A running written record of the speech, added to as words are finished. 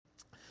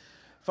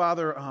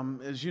Father,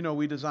 as you know,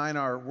 we design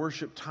our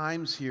worship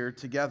times here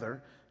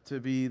together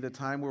to be the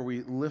time where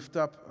we lift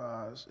up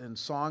in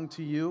song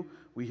to you.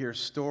 We hear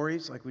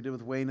stories like we did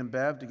with Wayne and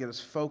Bev to get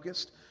us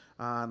focused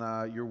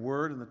on your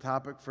word and the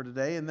topic for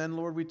today. And then,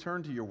 Lord, we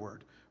turn to your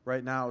word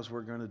right now as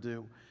we're going to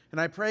do.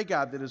 And I pray,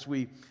 God, that as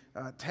we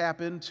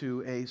tap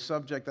into a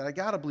subject that I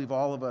got to believe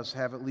all of us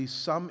have at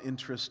least some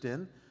interest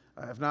in,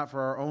 if not for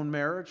our own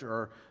marriage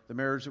or the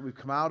marriage that we've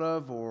come out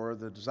of or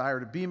the desire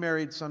to be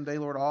married someday,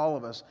 Lord, all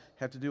of us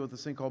have to deal with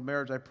this thing called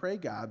marriage. I pray,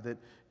 God, that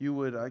you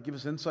would give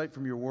us insight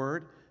from your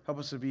word, help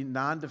us to be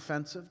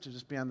non-defensive, to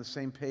just be on the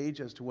same page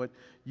as to what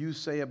you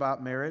say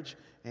about marriage.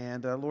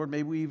 And Lord,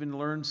 may we even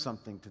learn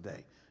something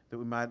today that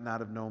we might not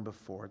have known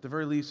before. At the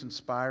very least,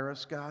 inspire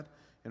us, God,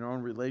 in our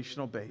own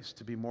relational base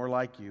to be more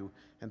like you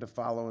and to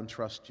follow and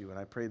trust you. And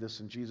I pray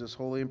this in Jesus'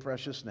 holy and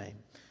precious name.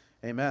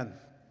 Amen.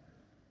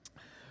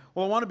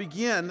 Well, I want to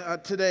begin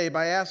today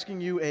by asking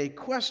you a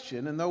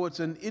question, and though it's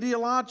an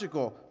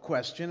ideological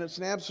question, it's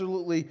an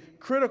absolutely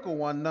critical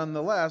one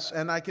nonetheless,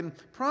 and I can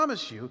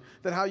promise you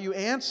that how you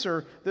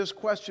answer this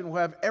question will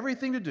have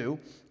everything to do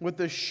with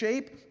the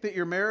shape that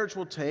your marriage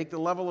will take, the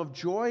level of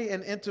joy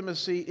and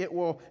intimacy it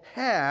will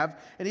have,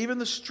 and even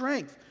the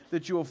strength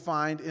that you will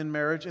find in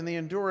marriage and the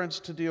endurance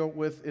to deal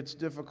with its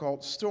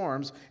difficult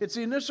storms. It's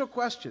the initial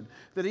question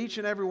that each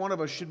and every one of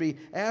us should be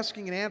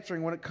asking and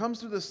answering when it comes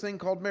to this thing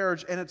called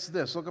marriage, and it's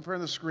this. Look up here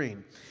on the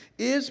screen.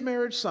 Is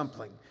marriage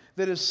something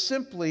that is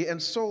simply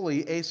and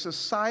solely a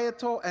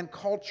societal and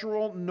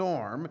cultural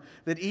norm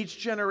that each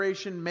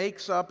generation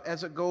makes up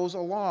as it goes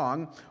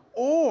along,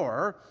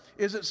 or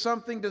is it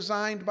something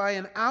designed by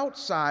an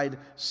outside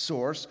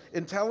source,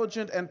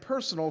 intelligent and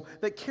personal,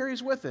 that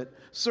carries with it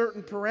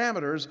certain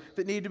parameters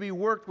that need to be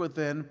worked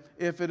within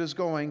if it is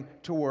going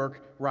to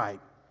work right?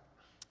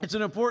 It's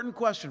an important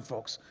question,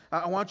 folks.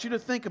 I want you to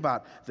think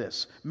about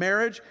this.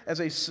 Marriage as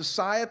a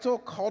societal,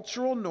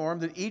 cultural norm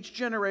that each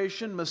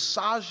generation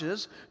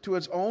massages to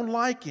its own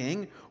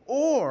liking,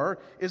 or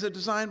is it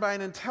designed by an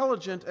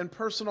intelligent and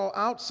personal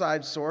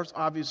outside source,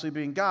 obviously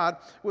being God,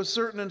 with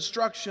certain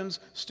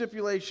instructions,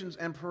 stipulations,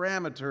 and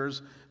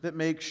parameters that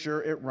make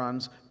sure it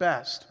runs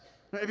best?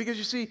 Because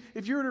you see,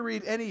 if you were to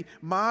read any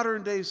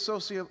modern-day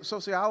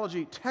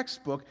sociology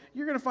textbook,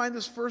 you're going to find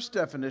this first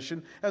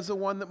definition as the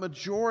one that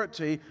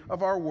majority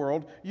of our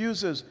world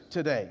uses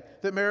today.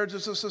 That marriage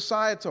is a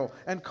societal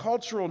and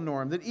cultural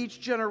norm that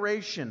each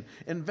generation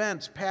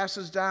invents,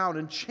 passes down,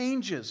 and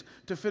changes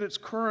to fit its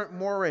current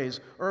mores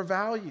or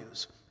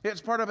values.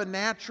 It's part of a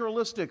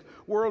naturalistic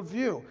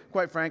worldview.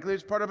 Quite frankly,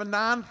 it's part of a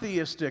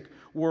non-theistic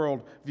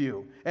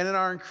worldview. And in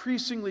our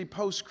increasingly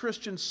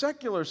post-Christian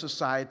secular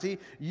society,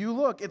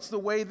 it's the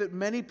way that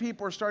many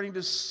people are starting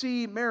to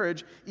see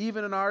marriage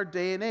even in our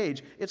day and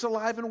age. It's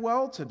alive and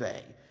well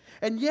today.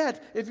 And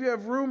yet, if you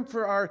have room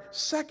for our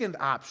second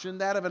option,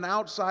 that of an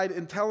outside,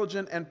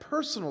 intelligent, and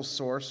personal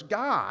source,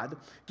 God,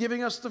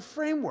 giving us the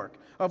framework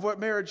of what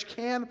marriage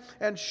can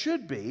and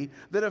should be,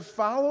 that if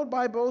followed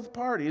by both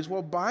parties,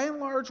 will by and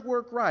large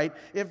work right,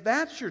 if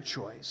that's your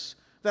choice,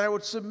 then I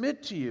would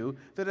submit to you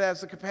that it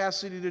has the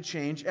capacity to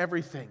change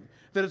everything,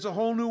 that it's a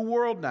whole new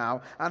world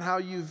now on how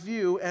you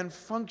view and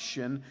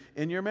function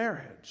in your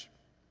marriage.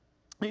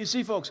 You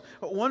see, folks,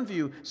 one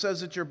view says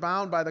that you're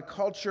bound by the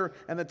culture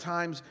and the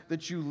times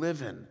that you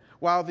live in,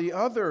 while the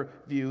other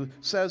view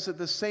says that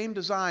the same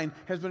design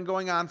has been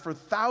going on for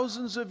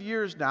thousands of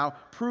years now,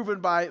 proven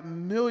by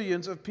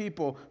millions of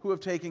people who have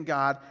taken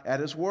God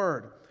at His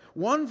word.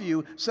 One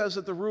view says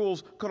that the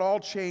rules could all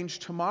change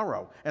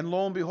tomorrow. And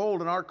lo and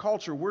behold, in our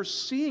culture, we're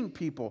seeing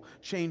people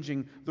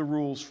changing the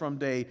rules from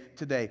day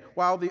to day.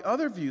 While the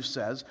other view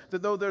says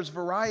that though there's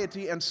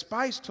variety and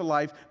spice to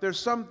life, there's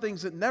some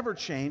things that never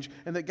change,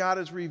 and that God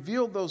has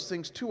revealed those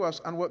things to us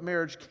on what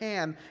marriage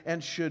can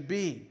and should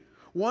be.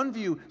 One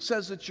view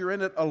says that you're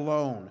in it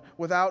alone,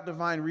 without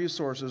divine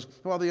resources,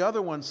 while the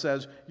other one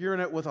says you're in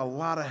it with a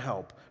lot of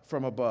help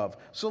from above.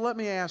 So let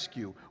me ask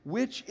you,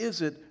 which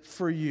is it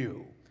for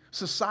you?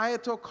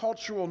 Societal,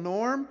 cultural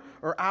norm,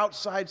 or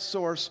outside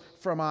source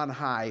from on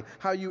high?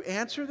 How you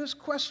answer this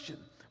question,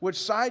 which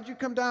side you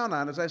come down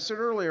on, as I said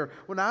earlier,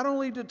 will not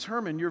only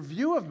determine your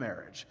view of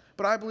marriage,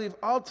 but I believe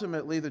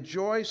ultimately the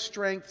joy,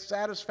 strength,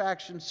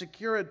 satisfaction,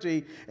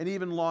 security, and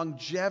even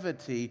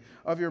longevity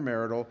of your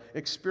marital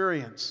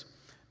experience.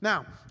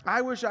 Now,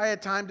 I wish I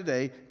had time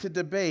today to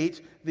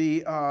debate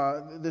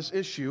this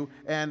issue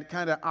and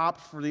kind of opt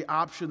for the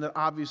option that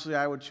obviously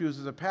I would choose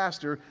as a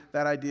pastor,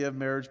 that idea of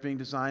marriage being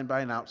designed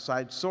by an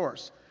outside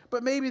source.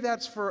 But maybe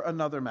that's for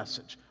another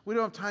message. We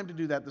don't have time to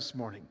do that this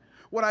morning.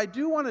 What I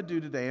do want to do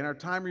today in our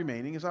time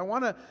remaining is I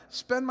want to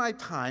spend my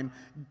time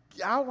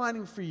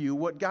outlining for you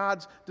what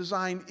God's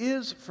design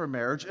is for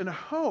marriage in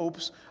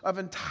hopes of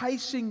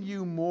enticing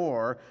you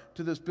more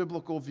to this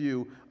biblical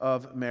view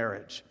of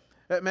marriage.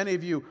 Many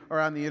of you are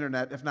on the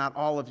internet, if not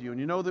all of you, and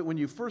you know that when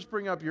you first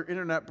bring up your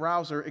internet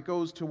browser, it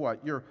goes to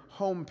what? Your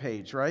home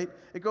page, right?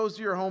 It goes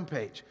to your home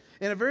page.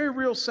 In a very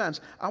real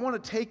sense, I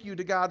want to take you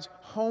to God's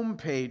home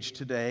page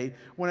today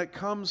when it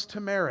comes to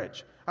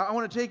marriage. I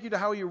want to take you to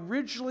how he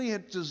originally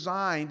had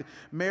designed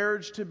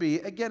marriage to be,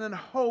 again, in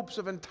hopes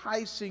of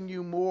enticing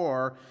you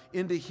more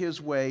into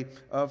his way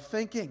of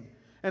thinking.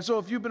 And so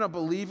if you've been a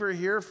believer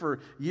here for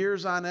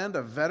years on end,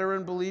 a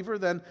veteran believer,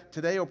 then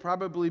today will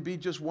probably be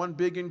just one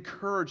big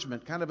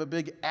encouragement, kind of a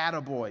big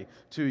attaboy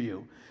to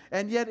you.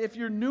 And yet, if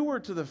you're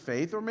newer to the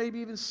faith, or maybe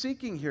even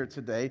seeking here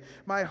today,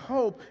 my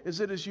hope is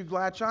that as you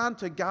latch on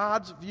to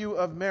God's view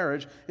of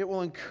marriage, it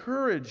will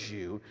encourage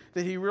you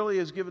that he really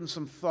has given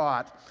some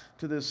thought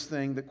to this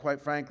thing that, quite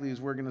frankly, as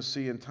we're going to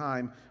see in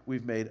time,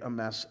 we've made a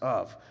mess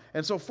of.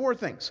 And so 4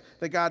 things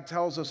that God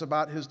tells us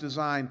about his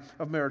design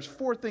of marriage.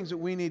 4 things that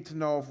we need to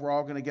know if we're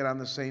all going to get on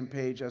the same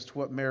page as to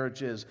what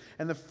marriage is.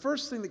 And the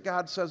first thing that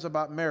God says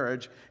about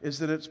marriage is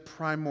that it's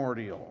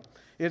primordial.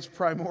 It's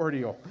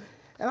primordial.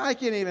 And I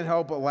can't even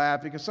help but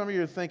laugh because some of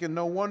you are thinking,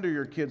 no wonder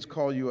your kids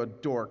call you a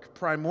dork.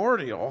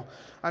 Primordial?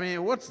 I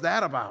mean, what's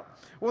that about?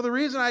 Well, the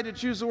reason I had to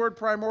choose the word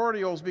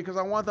primordial is because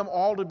I want them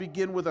all to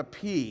begin with a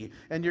P.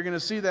 And you're going to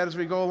see that as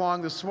we go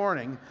along this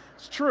morning.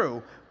 It's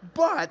true.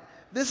 But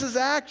this is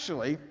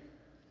actually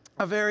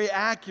a very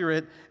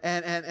accurate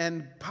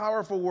and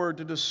powerful word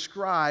to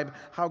describe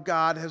how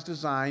God has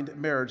designed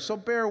marriage. So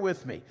bear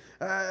with me.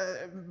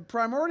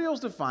 Primordial is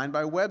defined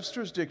by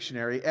Webster's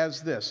dictionary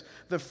as this: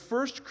 the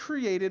first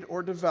created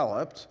or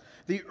developed,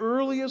 the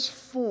earliest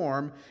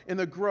form in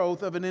the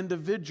growth of an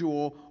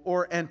individual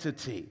or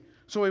entity.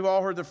 So we've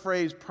all heard the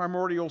phrase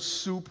primordial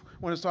soup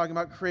when it's talking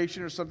about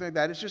creation or something like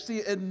that. It's just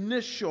the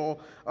initial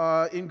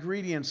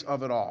ingredients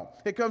of it all.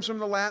 It comes from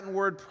the Latin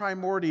word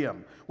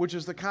primordium, which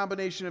is the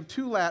combination of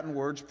 2 Latin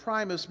words,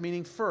 primus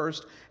meaning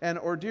first and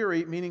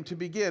ordire meaning to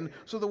begin.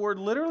 So the word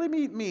literally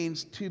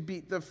means to be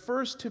the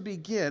first to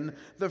begin,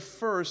 the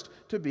first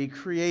to be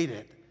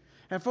created.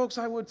 And folks,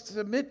 I would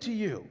submit to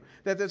you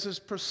that this is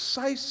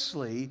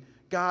precisely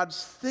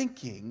God's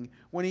thinking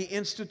when he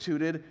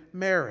instituted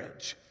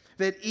marriage.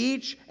 That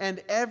each and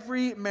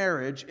every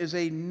marriage is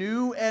a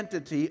new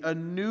entity, a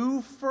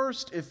new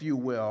first, if you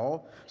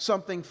will,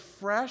 something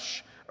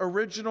fresh,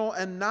 original,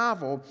 and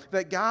novel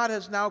that God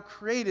has now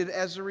created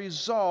as a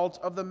result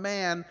of the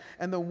man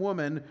and the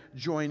woman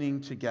joining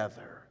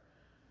together.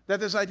 That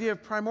this idea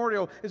of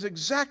primordial is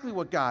exactly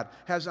what God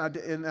has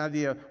an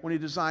idea when he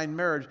designed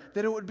marriage,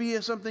 that it would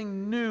be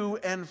something new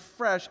and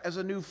fresh as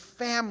a new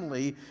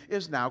family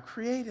is now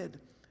created.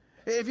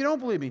 If you don't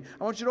believe me,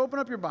 I want you to open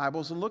up your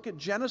Bibles and look at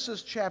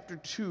Genesis chapter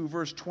 2,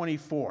 verse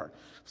 24.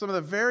 Some of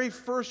the very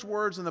first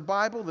words in the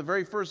Bible, the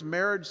very first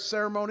marriage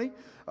ceremony,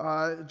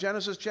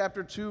 Genesis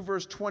chapter 2,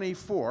 verse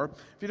 24. If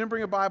you didn't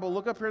bring a Bible,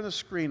 look up here on the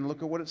screen and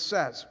look at what it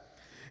says.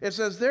 It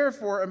says,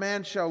 "Therefore a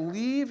man shall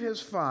leave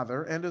his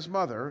father and his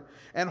mother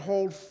and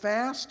hold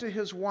fast to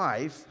his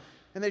wife,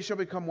 and they shall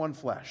become one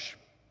flesh."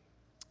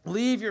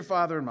 Leave your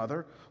father and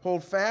mother,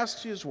 hold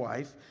fast to his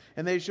wife,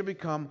 and they shall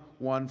become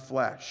one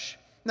flesh.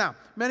 Now,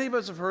 many of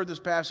us have heard this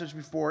passage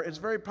before. It's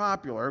very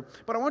popular,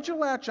 but I want you to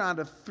latch on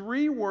to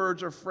 3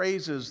 words or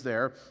phrases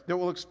there that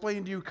will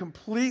explain to you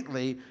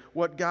completely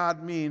what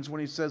God means when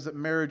he says that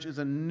marriage is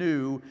a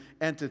new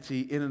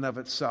entity in and of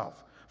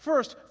itself.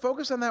 First,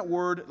 focus on that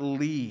word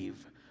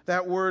leave.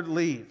 That word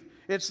leave.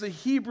 It's the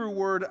Hebrew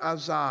word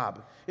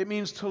azab. It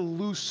means to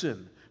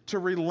loosen, to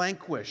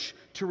relinquish,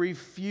 to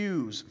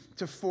refuse,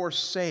 to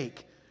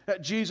forsake.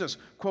 Jesus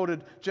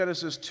quoted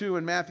Genesis 2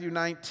 and Matthew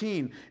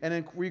 19, and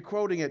in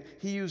re-quoting it,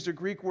 he used a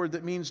Greek word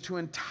that means to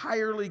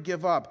entirely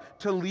give up,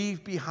 to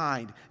leave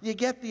behind. You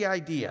get the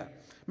idea.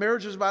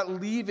 Marriage is about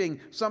leaving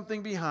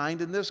something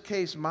behind, in this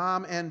case,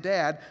 mom and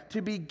dad,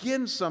 to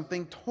begin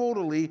something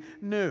totally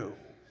new.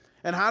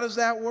 And how does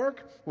that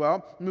work?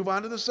 Well, move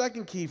on to the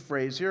second key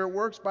phrase here. It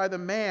works by the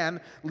man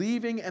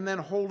leaving and then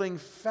holding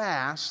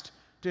fast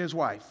to his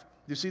wife.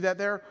 You see that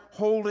there?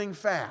 Holding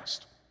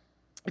fast.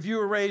 If you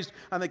were raised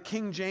on the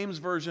King James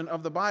Version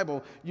of the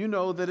Bible, you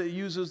know that it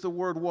uses the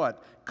word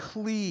what?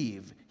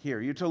 Cleave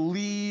here. You're to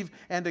leave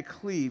and to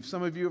cleave.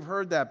 Some of you have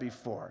heard that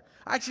before.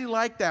 I actually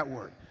like that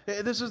word.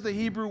 This is the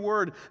Hebrew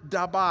word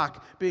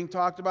dabak being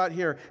talked about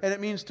here, and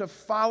it means to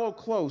follow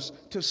close,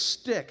 to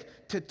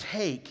stick, to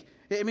take.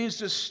 It means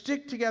to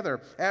stick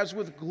together as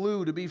with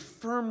glue, to be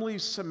firmly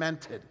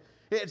cemented.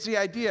 It's the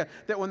idea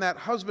that when that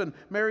husband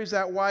marries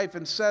that wife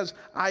and says,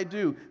 "I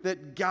do,"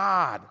 that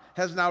God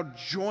has now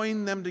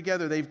joined them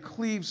together. They've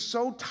cleaved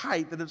so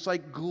tight that it's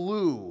like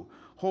glue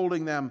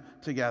holding them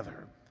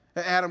together.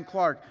 Adam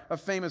Clarke, a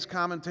famous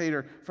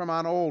commentator from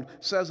on old,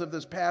 says of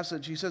this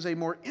passage, he says, "A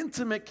more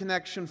intimate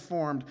connection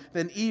formed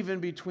than even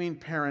between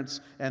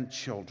parents and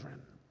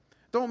children."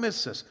 Don't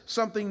miss this.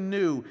 Something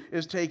new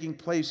is taking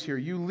place here.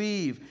 You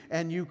leave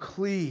and you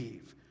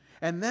cleave.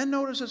 And then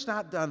notice it's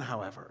not done,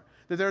 however.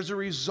 That there's a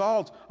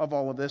result of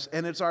all of this,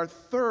 and it's our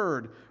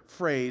third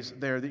phrase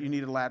there that you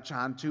need to latch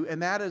on to,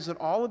 and that is that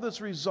all of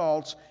this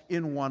results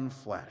in one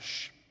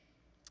flesh.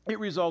 It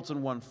results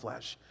in one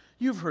flesh.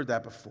 You've heard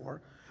that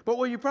before. But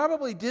what you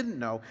probably didn't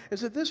know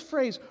is that this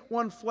phrase,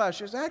 one flesh,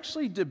 is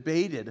actually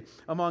debated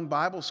among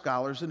Bible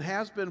scholars and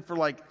has been for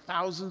like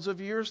thousands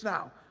of years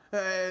now.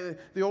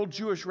 The old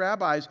Jewish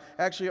rabbis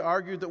actually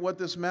argued that what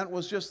this meant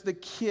was just the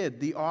kid,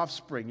 the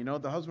offspring. You know,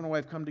 the husband and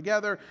wife come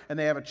together and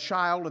they have a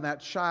child, and that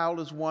child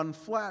is one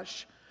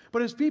flesh.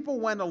 But as people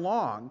went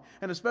along,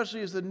 and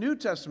especially as the New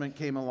Testament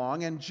came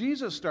along, and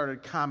Jesus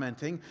started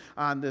commenting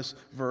on this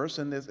verse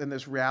and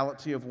this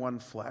reality of one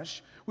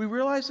flesh, we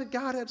realized that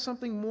God had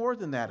something more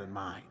than that in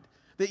mind.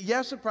 That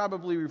yes, it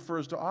probably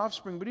refers to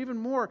offspring, but even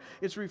more,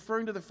 it's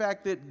referring to the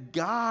fact that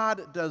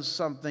God does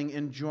something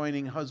in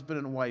joining husband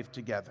and wife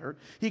together.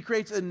 He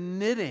creates a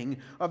knitting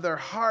of their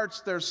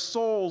hearts, their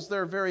souls,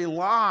 their very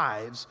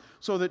lives,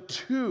 so that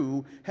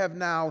two have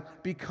now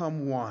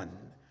become one.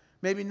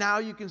 Maybe now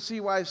you can see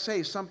why I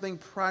say something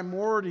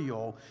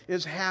primordial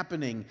is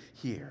happening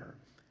here.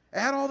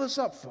 Add all this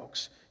up,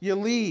 folks. You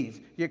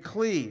leave, you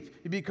cleave,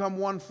 you become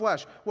one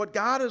flesh. What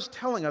God is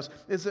telling us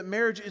is that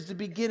marriage is the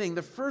beginning,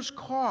 the first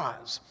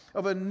cause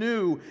of a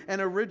new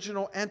and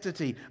original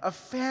entity, a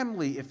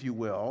family, if you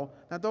will.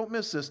 Now don't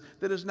miss this,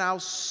 that is now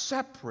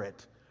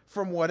separate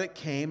from what it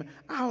came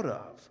out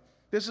of.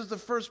 This is the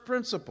first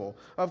principle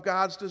of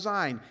God's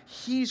design.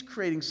 He's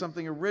creating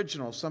something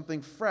original,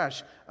 something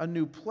fresh, a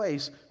new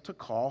place to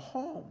call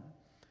home.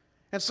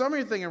 And some of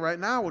you are thinking right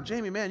now, well,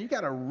 Jamie, man, you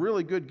got a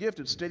really good gift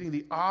at stating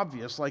the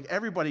obvious. Like,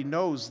 everybody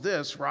knows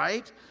this,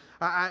 right?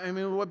 I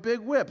mean, what big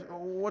whip?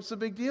 What's the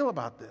big deal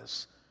about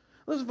this?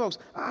 Listen, folks,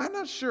 I'm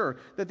not sure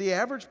that the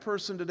average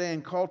person today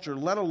in culture,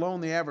 let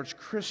alone the average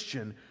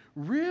Christian,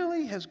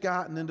 really has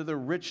gotten into the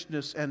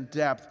richness and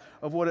depth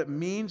of what it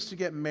means to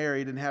get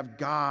married and have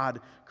God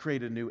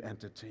create a new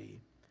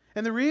entity.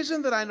 And the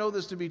reason that I know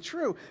this to be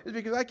true is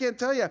because I can't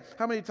tell you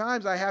how many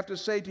times I have to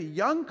say to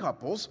young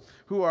couples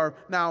who are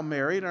now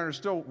married and are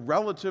still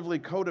relatively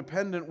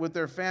codependent with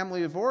their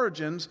family of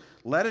origins,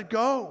 let it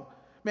go.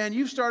 Man,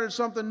 you've started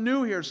something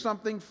new here,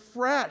 something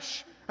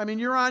fresh. I mean,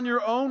 you're on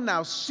your own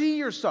now. See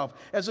yourself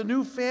as a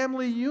new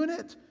family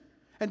unit.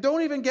 And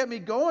don't even get me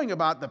going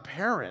about the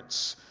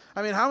parents.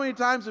 I mean, how many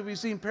times have we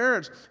seen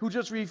parents who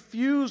just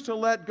refuse to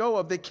let go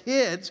of the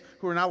kids,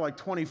 who are now like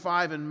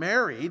 25 and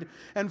married,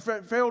 and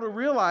fail to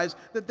realize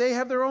that they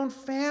have their own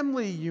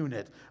family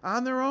unit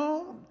on their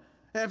own?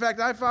 And in fact,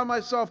 I found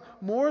myself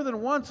more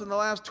than once in the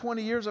last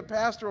 20 years of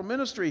pastoral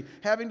ministry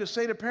having to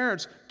say to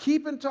parents,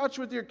 keep in touch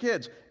with your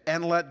kids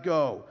and let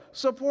go.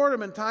 Support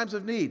them in times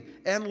of need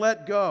and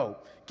let go.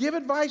 Give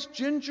advice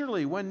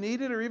gingerly when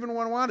needed or even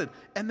when wanted,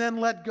 and then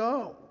let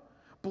go.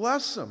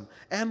 Bless them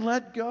and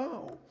let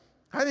go.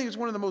 I think it's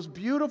one of the most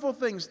beautiful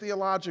things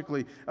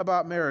theologically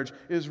about marriage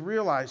is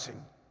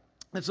realizing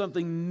that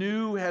something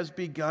new has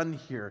begun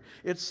here.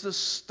 It's the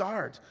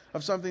start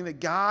of something that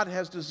God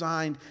has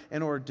designed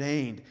and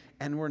ordained,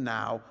 and we're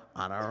now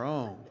on our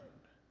own.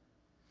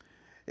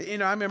 You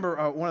know, I remember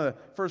one of the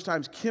first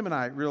times Kim and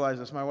I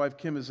realized this. My wife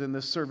Kim is in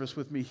this service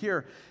with me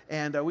here,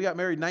 and we got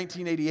married in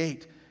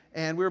 1988.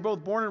 And we were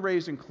both born and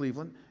raised in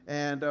Cleveland.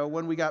 And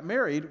when we got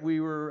married,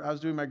 I was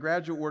doing my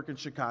graduate work in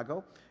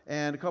Chicago.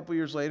 And a couple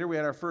years later, we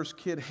had our first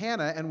kid,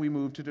 Hannah, and we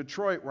moved to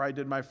Detroit, where I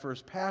did my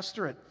first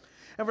pastorate.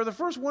 And for the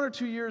first 1 or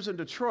 2 years in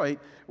Detroit,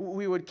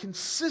 we would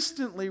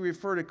consistently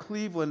refer to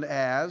Cleveland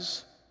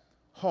as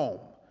home.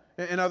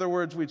 In other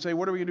words, we'd say,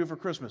 what are we going to do for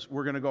Christmas?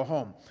 We're going to go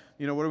home.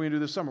 You know, what are we going to do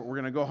this summer? We're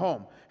going to go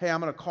home. Hey,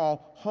 I'm going to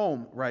call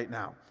home right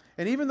now.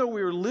 And even though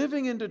we were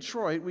living in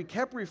Detroit, we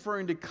kept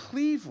referring to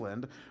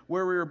Cleveland,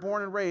 where we were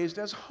born and raised,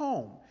 as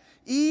home.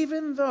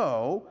 Even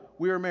though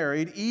we were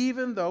married,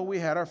 even though we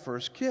had our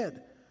first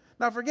kid.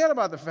 Now, forget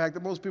about the fact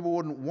that most people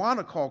wouldn't want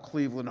to call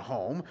Cleveland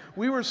home.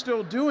 We were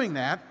still doing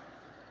that.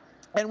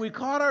 And we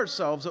caught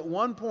ourselves at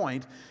one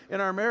point in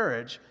our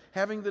marriage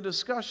having the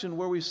discussion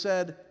where we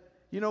said,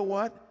 you know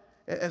what?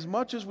 As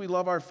much as we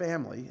love our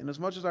family, and as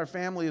much as our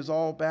family is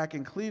all back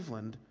in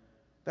Cleveland,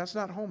 that's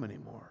not home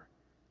anymore.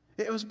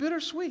 It was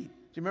bittersweet. Do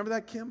you remember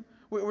that, Kim?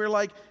 We're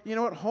like, you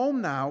know what?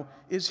 Home now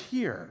is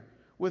here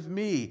with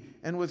me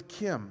and with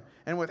Kim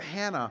and with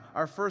Hannah,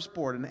 our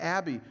firstborn, and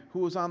Abby, who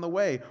was on the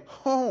way.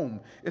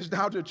 Home is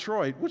now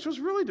Detroit, which was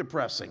really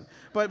depressing.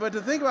 But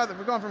to think about that,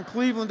 we're going from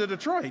Cleveland to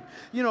Detroit.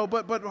 You know,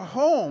 but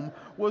home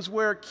was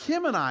where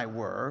Kim and I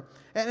were.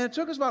 And it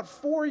took us about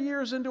 4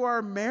 years into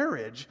our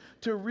marriage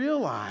to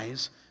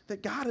realize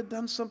that God had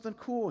done something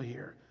cool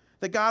here.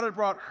 That God had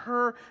brought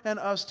her and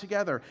us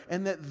together,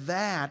 and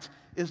that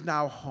is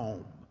now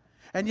home.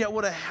 And yet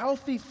what a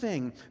healthy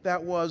thing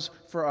that was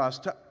for us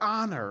to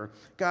honor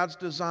God's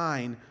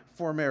design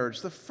for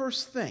marriage. The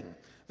first thing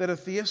that a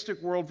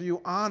theistic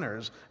worldview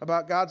honors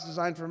about God's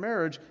design for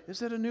marriage is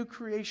that a new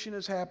creation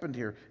has happened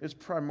here. It's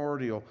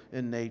primordial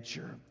in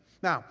nature.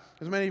 Now,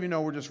 as many of you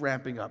know, we're just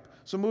ramping up.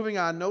 So moving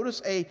on,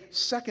 notice a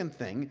second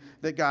thing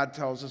that God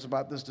tells us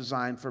about this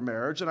design for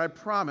marriage, and I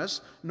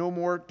promise no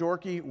more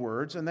dorky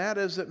words, and that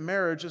is that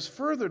marriage is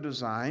further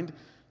designed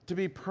to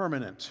be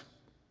permanent.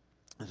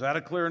 Is that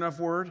a clear enough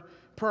word?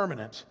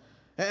 Permanent.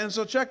 And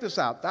so check this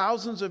out.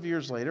 Thousands of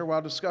years later,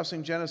 while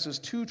discussing Genesis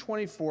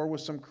 2:24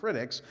 with some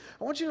critics,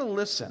 I want you to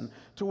listen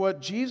to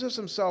what Jesus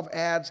himself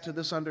adds to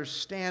this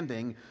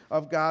understanding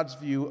of God's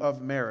view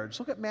of marriage.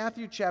 Look at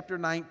Matthew chapter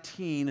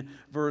 19,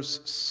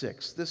 verse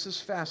 6. This is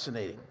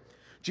fascinating.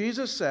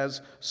 Jesus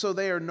says, so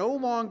they are no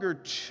longer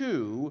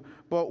two,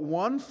 but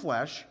one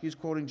flesh. He's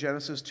quoting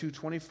Genesis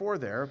 2:24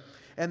 there.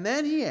 And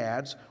then he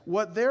adds,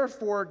 what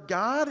therefore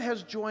God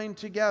has joined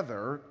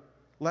together,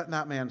 let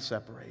not man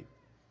separate.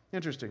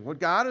 Interesting. What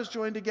God has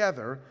joined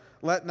together,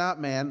 let not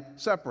man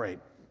separate.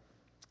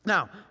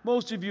 Now,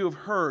 most of you have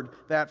heard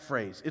that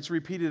phrase. It's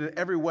repeated at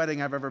every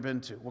wedding I've ever been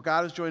to. What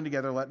God has joined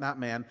together, let not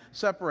man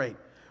separate.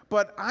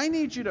 But I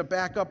need you to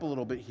back up a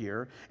little bit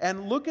here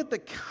and look at the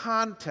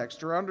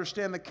context, or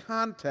understand the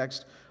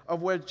context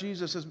of what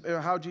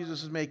how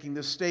Jesus is making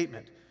this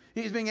statement.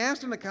 He's being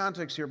asked in the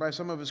context here by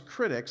some of his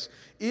critics,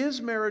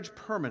 is marriage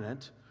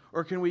permanent,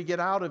 or can we get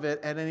out of it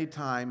at any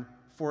time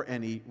for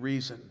any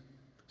reason?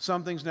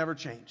 Some things never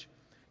change.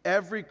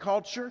 Every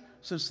culture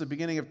since the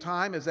beginning of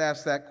time has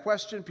asked that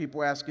question.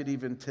 People ask it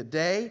even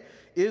today.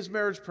 Is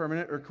marriage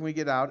permanent, or can we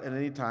get out at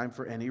any time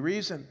for any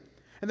reason?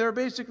 And there are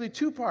basically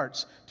two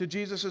parts to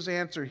Jesus'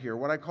 answer here,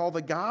 what I call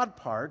the God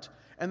part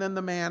and then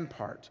the man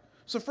part.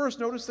 So first,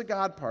 notice the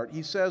God part.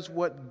 He says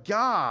what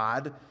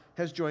God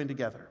has joined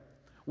together.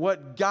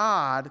 What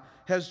God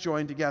has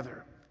joined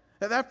together.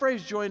 Now, that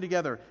phrase, joined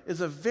together,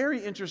 is a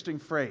very interesting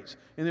phrase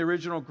in the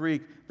original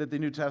Greek that the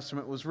New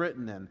Testament was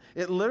written in.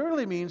 It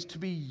literally means to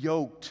be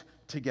yoked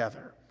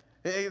together.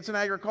 It's an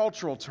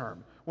agricultural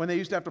term, when they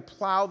used to have to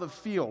plow the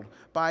field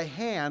by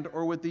hand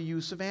or with the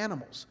use of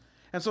animals.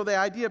 And so the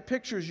idea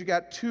pictures you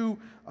got two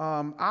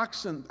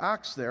oxen,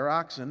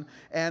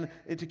 and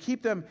to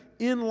keep them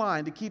in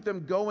line, to keep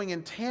them going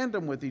in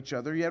tandem with each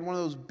other, you had one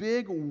of those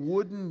big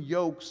wooden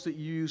yokes that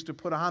you used to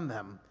put on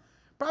them.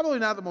 Probably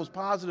not the most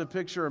positive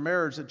picture of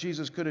marriage that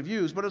Jesus could have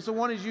used, but it's the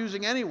one he's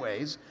using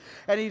anyways.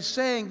 And he's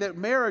saying that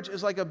marriage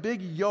is like a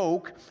big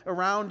yoke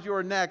around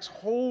your necks,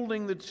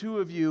 holding the two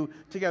of you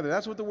together.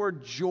 That's what the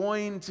word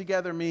joined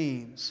together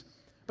means.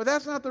 But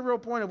that's not the real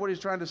point of what he's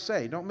trying to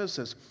say. Don't miss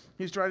this.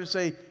 He's trying to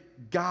say,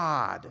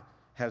 God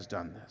has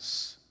done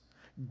this.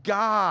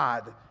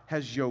 God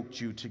has yoked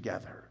you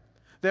together.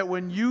 That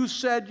when you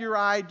said your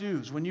I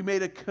do's, when you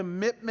made a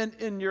commitment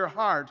in your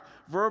heart,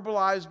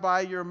 verbalized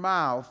by your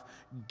mouth,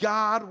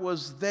 God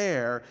was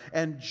there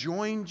and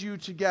joined you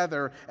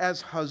together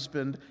as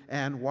husband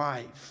and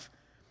wife.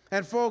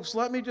 And folks,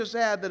 let me just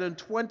add that in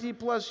 20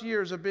 plus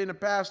years of being a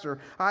pastor,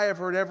 I have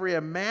heard every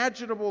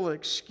imaginable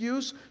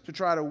excuse to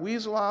try to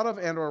weasel out of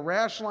and or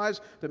rationalize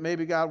that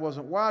maybe God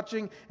wasn't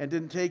watching and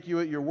didn't take you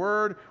at your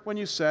word when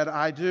you said,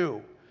 I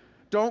do.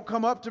 Don't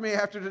come up to me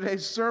after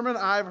today's sermon.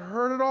 I've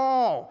heard it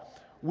all.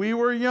 We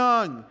were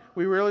young.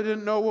 We really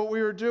didn't know what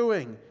we were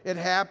doing. It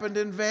happened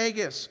in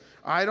Vegas.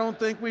 I don't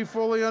think we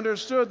fully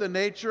understood the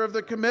nature of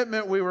the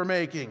commitment we were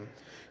making.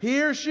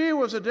 He or she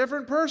was a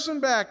different person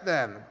back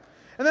then.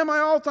 And then my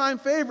all-time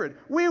favorite,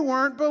 we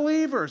weren't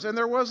believers, and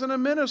there wasn't a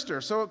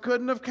minister, so it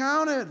couldn't have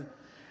counted.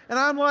 And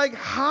I'm like,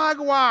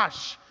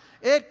 hogwash.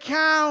 It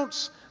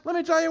counts. Let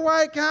me tell you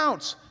why it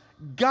counts.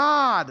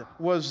 God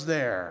was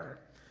there.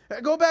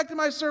 Go back to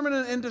my sermon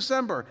in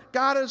December.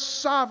 God is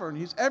sovereign.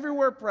 He's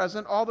everywhere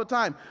present all the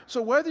time.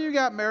 So whether you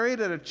got married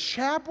at a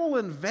chapel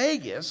in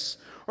Vegas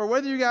or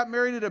whether you got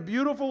married at a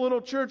beautiful little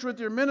church with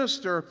your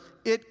minister,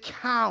 it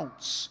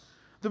counts.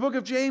 The book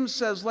of James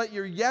says, let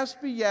your yes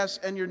be yes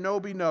and your no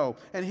be no.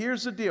 And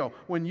here's the deal.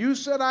 When you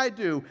said I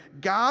do,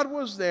 God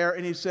was there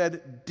and he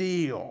said,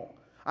 deal.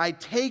 I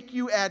take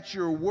you at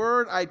your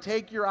word. I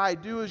take your I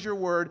do as your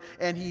word.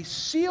 And he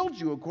sealed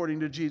you, according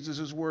to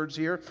Jesus' words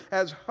here,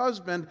 as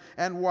husband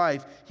and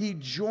wife. He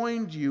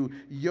joined you,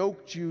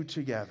 yoked you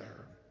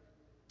together.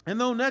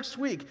 And though next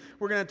week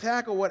we're going to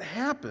tackle what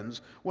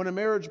happens when a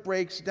marriage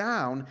breaks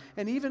down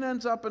and even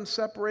ends up in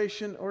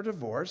separation or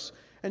divorce,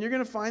 and you're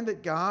going to find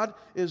that God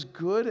is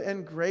good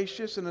and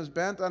gracious and is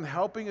bent on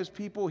helping his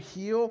people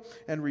heal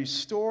and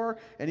restore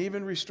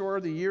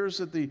the years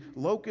that the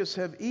locusts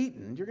have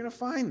eaten. You're going to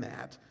find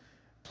that.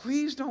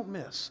 Please don't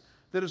miss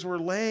that as we're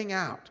laying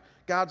out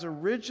God's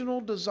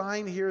original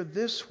design here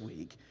this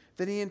week,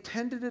 that he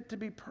intended it to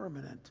be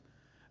permanent.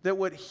 That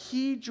what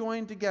he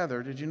joined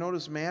together, did you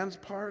notice man's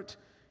part?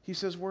 He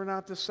says we're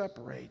not to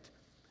separate.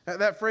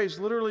 That phrase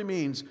literally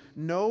means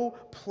no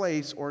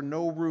place or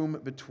no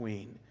room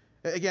between.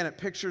 Again, it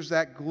pictures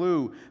that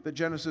glue that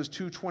Genesis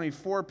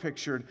 2:24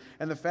 pictured,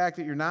 and the fact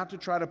that you're not to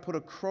try to put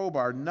a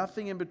crowbar,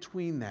 nothing in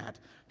between that,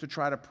 to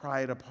try to pry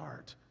it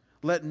apart.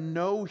 Let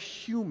no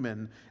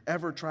human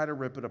ever try to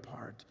rip it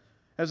apart.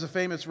 As the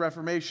famous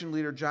Reformation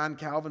leader John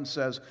Calvin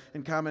says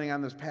in commenting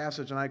on this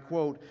passage, and I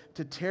quote,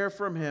 to tear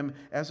from him,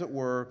 as it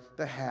were,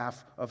 the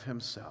half of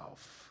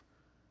himself.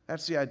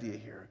 That's the idea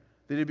here,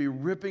 that he'd be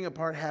ripping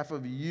apart half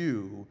of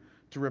you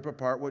to rip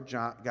apart what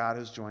God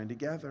has joined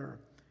together.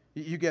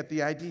 You get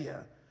the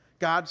idea.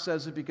 God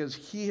says it because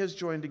he has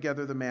joined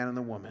together the man and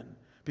the woman,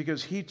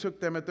 because he took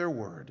them at their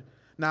word.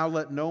 Now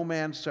let no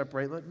man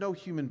separate, let no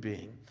human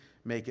being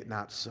make it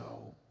not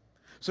so.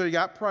 So you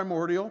got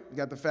primordial, you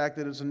got the fact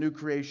that it's a new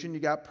creation, you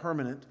got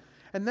permanent.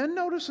 And then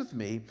notice with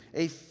me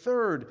a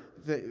third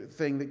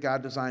thing that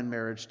God designed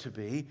marriage to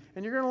be,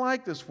 and you're going to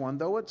like this one,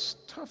 though it's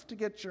tough to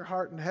get your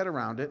heart and head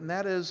around it, and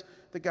that is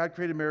that God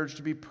created marriage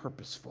to be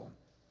purposeful.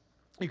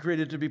 He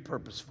created it to be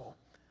purposeful.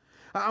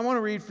 I want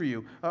to read for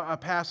you a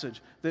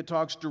passage that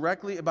talks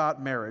directly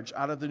about marriage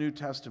out of the New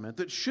Testament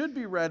that should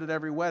be read at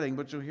every wedding,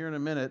 but you'll hear in a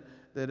minute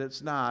that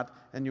it's not,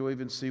 and you'll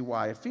even see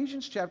why.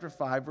 Ephesians chapter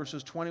 5,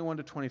 verses 21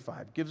 to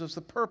 25 gives us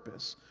the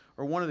purpose,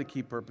 or one of the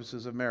key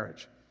purposes of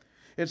marriage.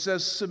 It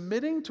says,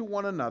 submitting to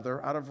one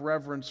another out of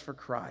reverence for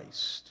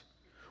Christ.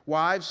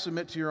 Wives,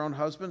 submit to your own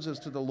husbands as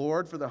to the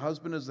Lord, for the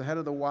husband is the head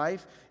of the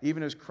wife,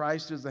 even as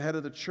Christ is the head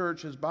of the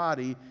church, his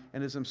body,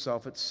 and is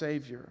himself its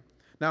Savior.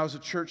 Now, as the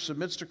church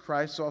submits to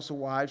Christ, so also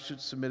wives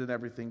should submit in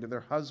everything to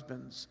their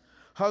husbands.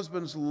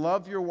 Husbands,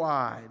 love your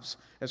wives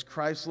as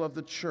Christ loved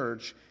the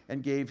church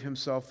and gave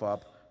himself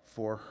up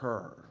for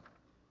her.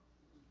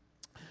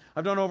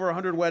 I've done over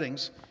 100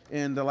 weddings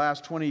in the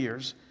last 20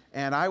 years,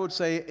 and I would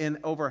say in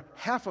over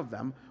half of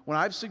them, when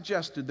I've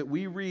suggested that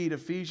we read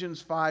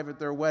Ephesians 5 at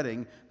their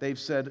wedding, they've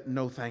said,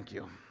 no, thank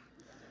you.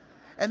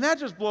 And that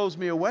just blows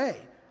me away.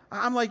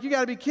 I'm like, you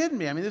got to be kidding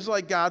me. I mean, this is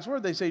like God's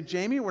word. They say,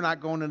 Jamie, we're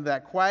not going into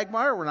that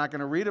quagmire. We're not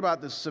going to read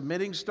about this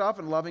submitting stuff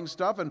and loving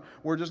stuff, and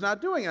we're just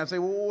not doing it. I say,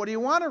 well, what do you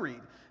want to read?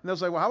 And they'll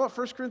say, well, how about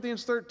 1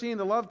 Corinthians 13,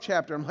 the love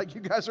chapter? I'm like, you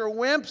guys are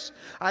wimps.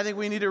 I think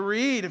we need to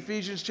read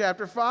Ephesians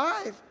chapter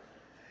 5.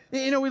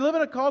 You know, we live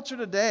in a culture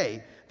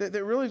today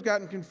that really has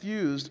gotten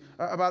confused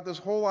about this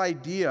whole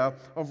idea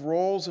of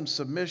roles and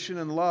submission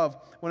and love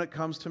when it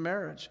comes to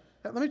marriage.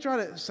 Let me try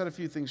to set a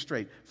few things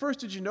straight. First,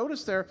 did you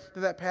notice there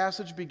that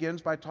passage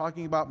begins by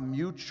talking about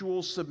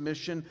mutual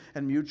submission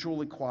and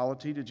mutual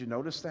equality? Did you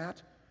notice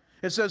that?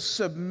 It says,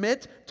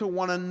 submit to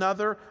one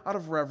another out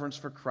of reverence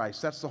for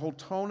Christ. That's the whole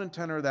tone and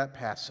tenor of that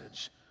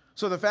passage.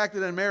 So the fact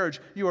that in marriage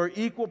you are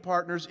equal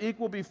partners,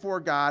 equal before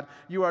God,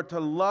 you are to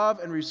love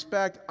and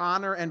respect,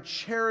 honor, and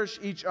cherish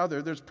each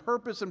other. There's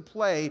purpose and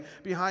play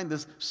behind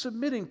this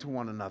submitting to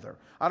one another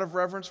out of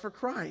reverence for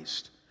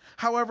Christ.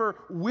 However,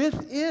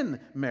 within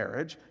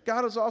marriage,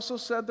 God has also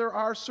said there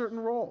are certain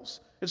roles.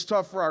 It's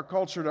tough for our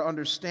culture to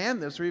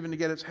understand this or even to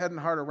get its head and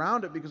heart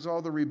around it because of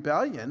all the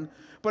rebellion.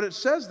 But it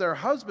says there,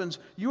 husbands,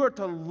 you are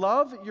to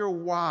love your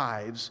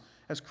wives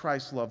as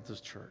Christ loved his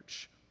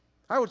church.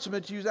 I would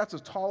submit to you that's the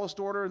tallest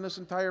order in this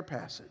entire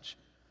passage.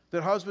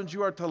 That husbands,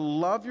 you are to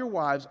love your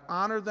wives,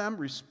 honor them,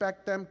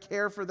 respect them,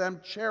 care for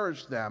them,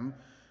 cherish them,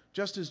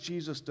 just as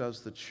Jesus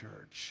does the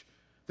church.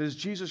 That as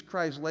Jesus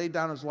Christ laid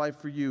down his life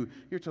for you,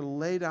 you're to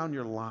lay down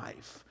your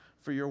life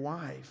for your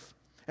wife.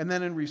 And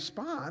then in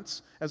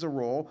response, as a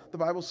role, the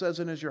Bible says,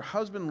 and as your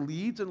husband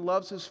leads and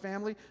loves his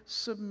family,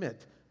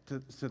 submit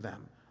to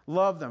them.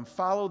 Love them,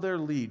 follow their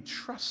lead,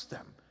 trust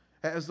them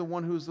as the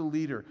one who's the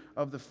leader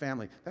of the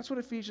family. That's what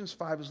Ephesians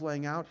 5 is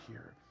laying out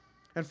here.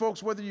 And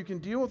folks, whether you can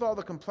deal with all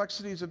the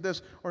complexities of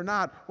this or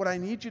not, what I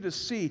need you to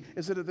see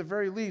is that at the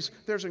very least,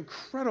 there's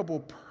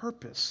incredible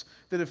purpose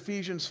that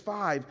Ephesians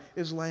 5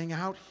 is laying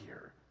out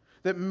here.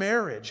 That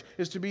marriage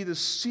is to be the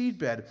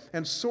seedbed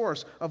and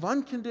source of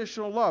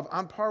unconditional love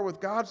on par with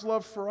God's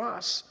love for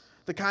us,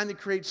 the kind that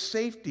creates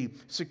safety,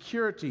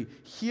 security,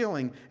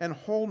 healing, and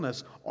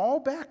wholeness, all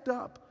backed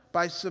up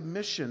by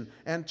submission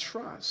and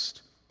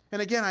trust.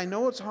 And again, I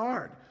know it's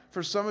hard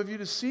for some of you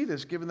to see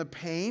this, given the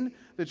pain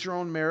that your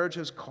own marriage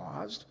has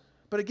caused.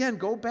 But again,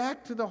 go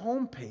back to the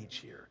home page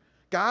here.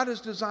 God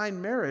has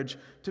designed marriage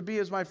to be,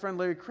 as my friend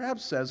Larry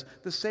Crabb says,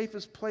 the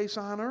safest place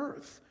on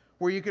earth,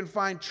 where you can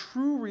find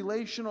true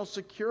relational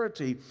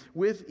security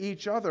with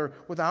each other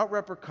without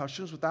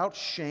repercussions, without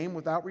shame,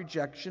 without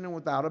rejection, and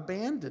without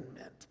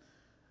abandonment.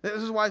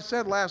 This is why I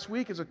said last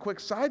week, as a quick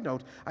side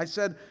note, I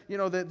said, you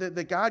know,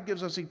 that God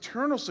gives us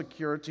eternal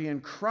security in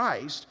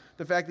Christ,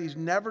 the fact that he's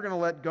never going to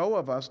let go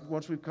of us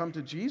once we've come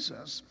to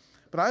Jesus.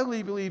 But I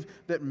really believe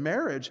that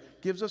marriage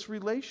gives us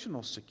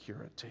relational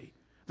security,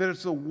 that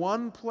it's the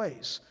one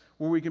place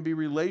where we can be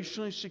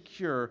relationally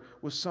secure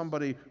with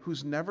somebody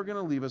who's never going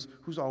to leave us,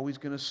 who's always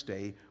going to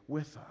stay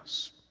with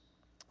us.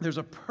 There's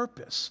a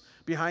purpose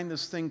behind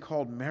this thing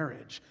called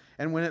marriage.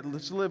 And when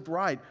it's lived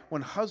right,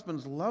 when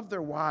husbands love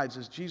their wives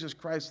as Jesus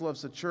Christ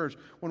loves the church,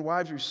 when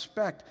wives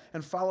respect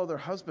and follow their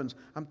husbands,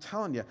 I'm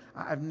telling you,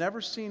 I've never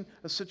seen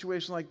a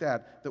situation like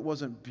that that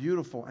wasn't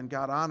beautiful and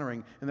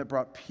God-honoring and that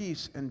brought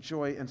peace and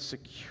joy and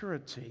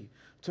security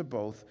to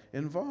both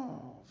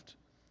involved.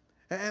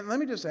 And let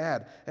me just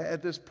add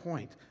at this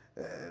point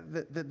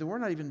that we're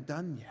not even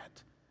done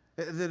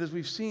yet. That as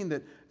we've seen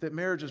that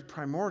marriage is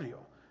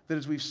primordial, that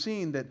as we've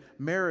seen that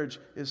marriage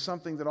is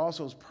something that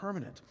also is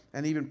permanent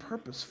and even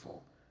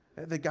purposeful,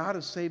 that God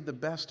has saved the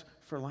best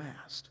for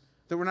last,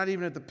 that we're not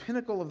even at the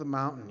pinnacle of the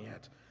mountain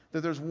yet,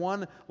 that there's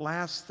one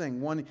last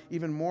thing, one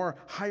even more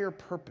higher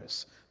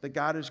purpose that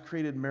God has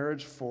created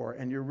marriage for,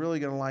 and you're really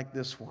going to like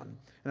this one.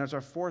 And that's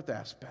our fourth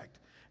aspect,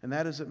 and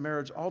that is that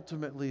marriage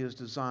ultimately is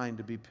designed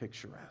to be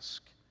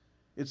picturesque.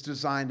 It's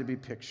designed to be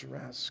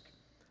picturesque.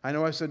 I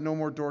know I said no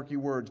more dorky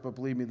words, but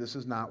believe me, this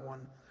is not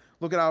one.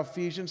 Look at how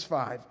Ephesians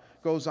 5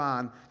 goes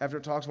on after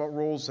it talks about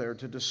roles there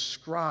to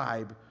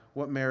describe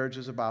what marriage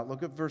is about.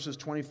 Look at verses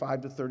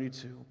 25 to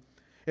 32.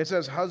 It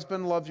says,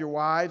 husband, love your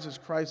wives as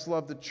Christ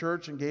loved the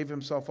church and gave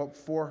himself up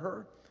for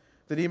her,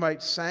 that he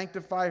might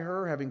sanctify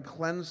her, having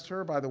cleansed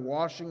her by the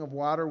washing of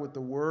water with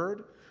the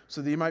word,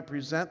 so that he might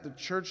present the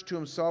church to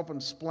himself in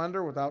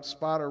splendor, without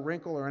spot or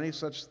wrinkle or any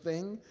such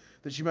thing,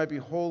 that she might be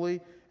holy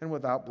and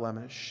without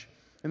blemish.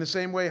 In the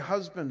same way,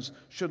 husbands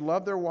should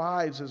love their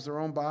wives as their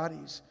own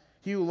bodies.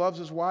 He who loves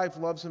his wife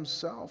loves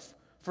himself.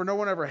 For no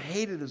one ever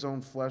hated his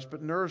own flesh,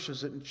 but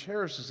nourishes it and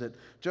cherishes it,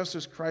 just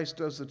as Christ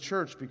does the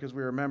church, because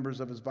we are members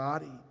of his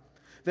body.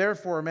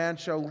 Therefore, a man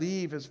shall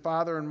leave his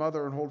father and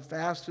mother and hold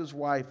fast his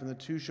wife, and the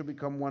two shall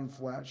become one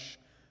flesh.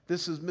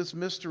 This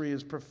mystery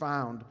is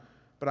profound,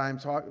 but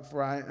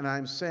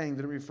I'm saying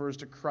that it refers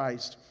to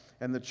Christ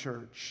and the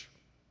church.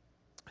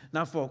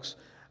 Now, folks,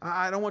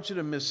 I don't want you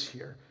to miss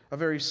here a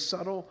very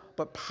subtle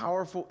but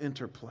powerful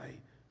interplay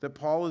that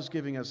Paul is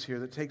giving us here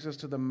that takes us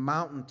to the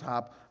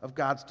mountaintop of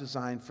God's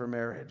design for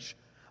marriage.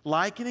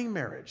 Likening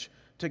marriage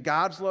to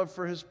God's love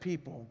for his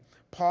people,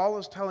 Paul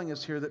is telling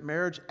us here that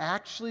marriage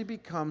actually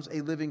becomes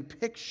a living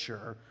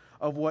picture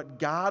of what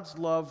God's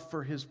love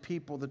for his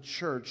people, the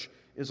church,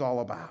 is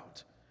all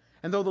about.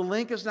 And though the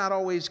link is not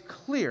always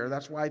clear,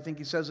 that's why I think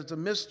he says it's a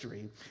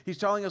mystery, he's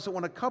telling us that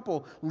when a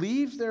couple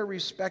leaves their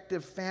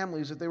respective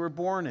families that they were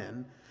born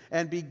in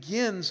and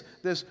begins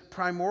this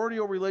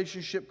primordial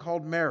relationship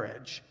called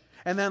marriage,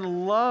 and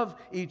then love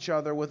each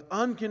other with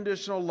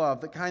unconditional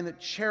love, the kind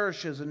that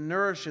cherishes and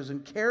nourishes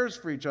and cares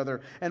for each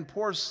other and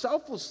pours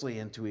selflessly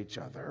into each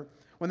other,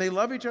 when they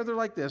love each other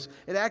like this,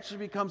 it actually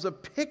becomes a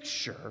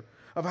picture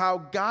of how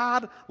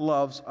God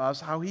loves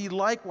us, how he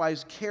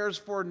likewise cares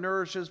for,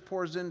 nourishes,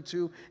 pours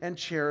into, and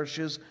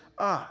cherishes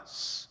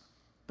us.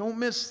 Don't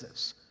miss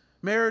this.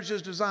 Marriage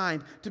is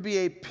designed to be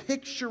a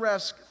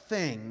picturesque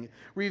thing,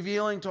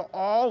 revealing to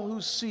all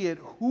who see it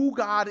who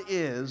God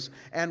is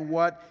and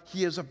what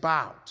he is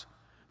about.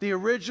 The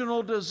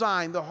original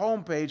design, the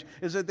homepage,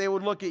 is that they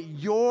would look at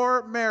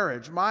your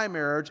marriage, my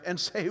marriage, and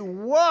say,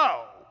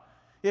 whoa,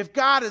 if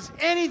God is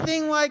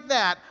anything like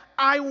that,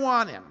 I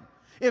want him.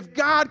 If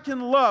God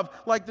can love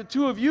like the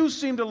two of you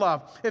seem to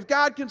love, if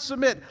God can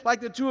submit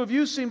like the two of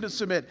you seem to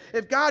submit,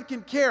 if God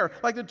can care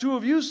like the two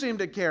of you seem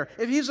to care,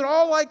 if he's at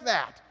all like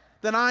that,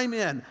 then I'm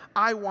in.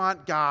 I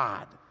want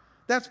God.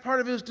 That's part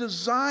of his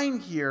design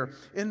here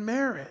in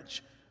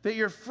marriage. That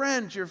your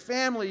friends, your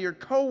family, your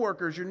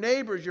coworkers, your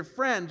neighbors, your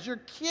friends, your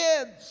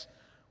kids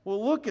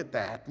will look at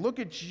that, look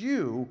at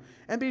you,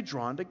 and be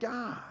drawn to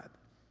God.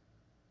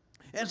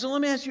 And so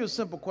let me ask you a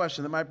simple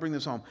question that might bring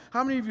this home.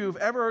 How many of you have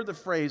ever heard the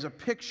phrase, a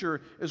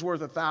picture is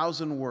worth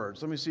 1,000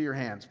 words? Let me see your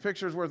hands.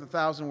 Picture is worth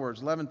 1,000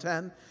 words. 11,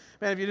 10?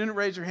 Man, if you didn't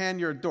raise your hand,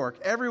 you're a dork.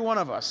 Every one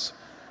of us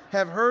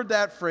have heard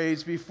that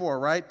phrase before,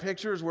 right?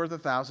 Picture is worth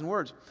 1,000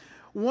 words.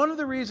 One of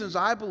the reasons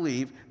I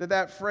believe that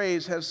that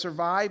phrase has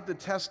survived the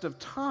test of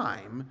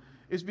time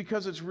is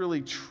because it's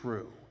really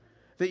true.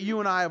 That you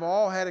and I have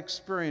all had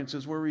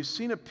experiences where we've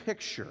seen a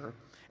picture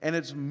and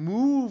it's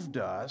moved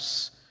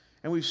us,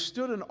 and we've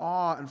stood in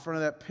awe in front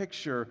of that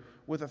picture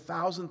with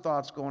 1,000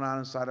 thoughts going on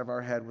inside of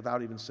our head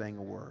without even saying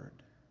a word.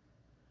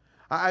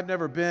 I've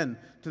never been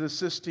to the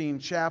Sistine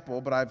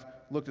Chapel, but I've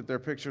looked at their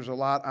pictures a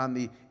lot on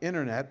the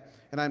internet,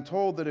 and I'm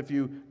told that if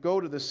you go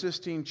to the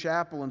Sistine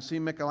Chapel and see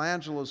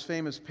Michelangelo's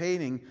famous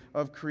painting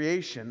of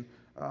creation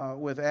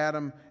with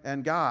Adam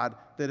and God,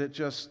 that it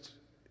just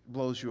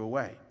blows you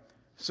away.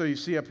 So you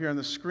see up here on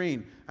the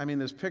screen, I mean,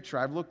 this picture,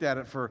 I've looked at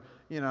it for,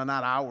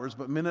 not hours,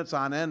 but minutes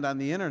on end on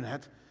the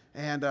internet,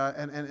 and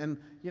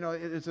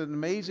it's an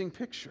amazing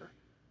picture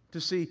to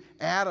see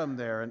Adam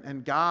there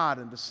and God,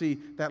 and to see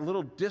that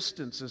little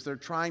distance as they're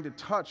trying to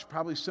touch,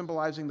 probably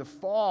symbolizing the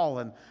fall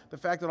and the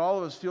fact that all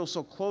of us feel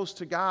so close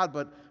to God,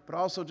 but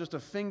also just a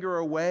finger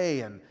away,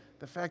 and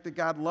the fact that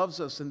God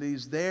loves us and that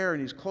he's there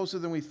and he's closer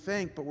than we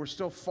think, but we're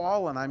still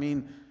fallen. I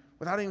mean,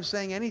 without even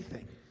saying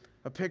anything.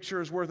 A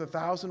picture is worth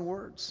 1,000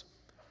 words.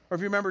 Or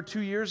if you remember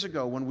 2 years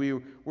ago when we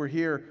were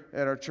here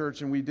at our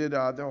church and we did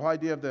the whole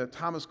idea of the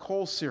Thomas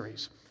Cole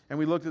series, and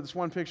we looked at this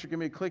one picture, give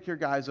me a click here,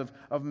 guys,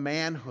 of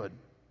manhood.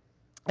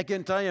 I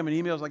can't tell you how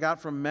many emails I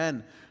got from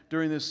men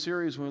during this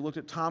series when we looked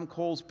at Tom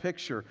Cole's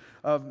picture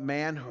of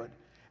manhood.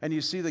 And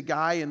you see the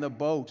guy in the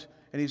boat,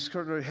 and he's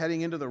sort of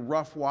heading into the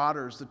rough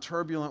waters, the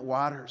turbulent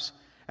waters.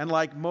 And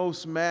like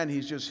most men,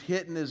 he's just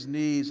hitting his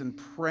knees and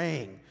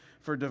praying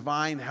for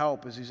divine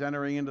help as he's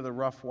entering into the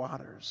rough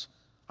waters.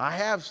 I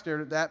have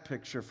stared at that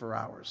picture for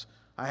hours.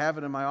 I have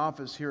it in my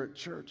office here at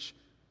church.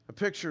 A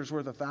picture is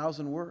worth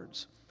 1,000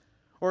 words.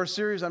 Or a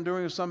series I'm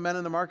doing with some men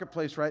in the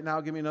marketplace right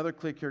now, give me another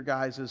click here,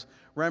 guys, is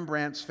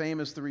Rembrandt's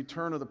famous The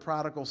Return of the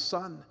Prodigal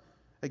Son.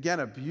 Again,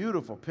 a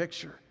beautiful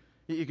picture.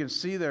 You can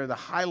see there the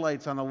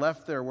highlights on the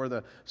left there where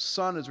the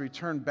son is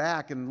returned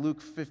back. In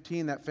Luke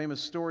 15, that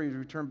famous story, he's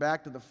returned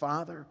back to the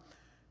father.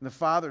 And the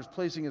father is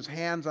placing his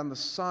hands on the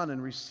son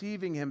and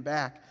receiving him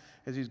back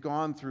as he's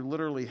gone through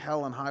literally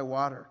hell and high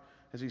water,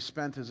 as he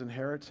spent his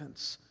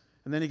inheritance.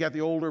 And then you got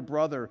the older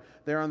brother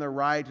there on the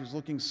right who's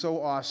looking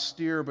so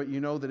austere, but you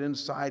know that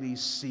inside he's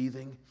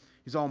seething.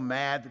 He's all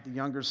mad that the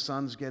younger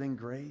son's getting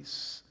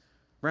grace.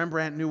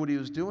 Rembrandt knew what he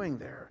was doing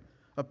there.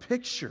 A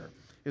picture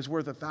is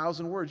worth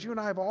 1,000 words. You and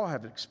I have all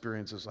had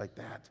experiences like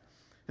that.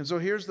 And so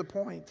here's the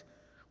point.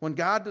 When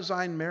God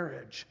designed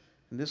marriage,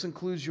 and this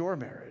includes your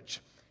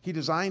marriage, He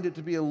designed it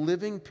to be a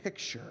living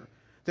picture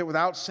that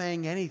without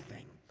saying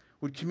anything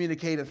would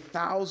communicate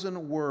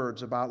 1,000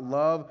 words about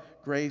love,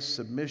 grace,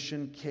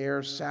 submission,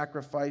 care,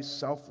 sacrifice,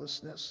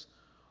 selflessness,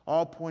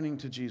 all pointing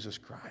to Jesus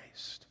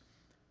Christ.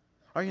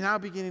 Are you now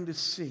beginning to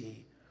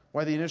see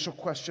why the initial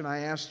question I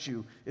asked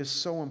you is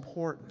so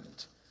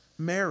important?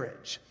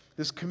 Marriage,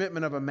 this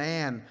commitment of a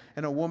man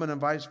and a woman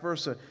and vice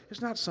versa,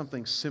 is not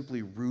something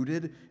simply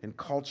rooted in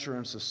culture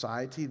and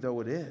society, though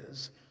it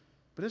is,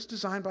 but it's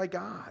designed by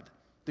God,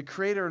 the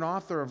creator and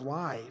author of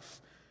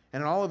life.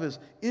 And in all of His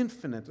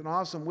infinite and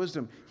awesome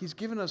wisdom, He's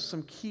given us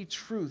some key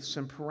truths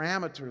and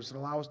parameters that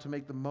allow us to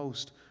make the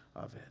most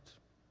of it.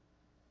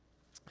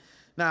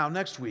 Now,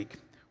 next week,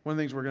 one of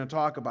the things we're going to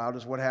talk about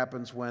is what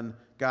happens when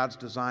God's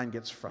design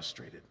gets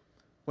frustrated.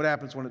 What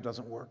happens when it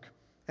doesn't work?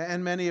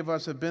 And many of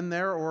us have been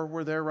there or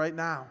we're there right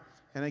now.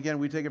 And again,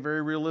 we take a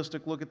very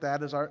realistic look at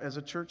that as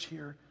a church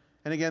here.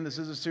 And again, this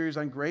is a series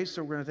on grace,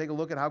 so we're going to take a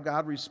look at how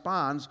God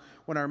responds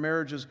when our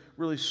marriages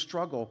really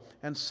struggle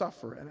and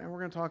suffer. And we're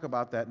going to talk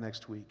about that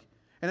next week.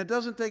 And it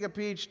doesn't take a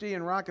PhD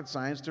in rocket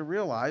science to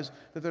realize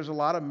that there's a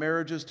lot of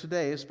marriages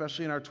today,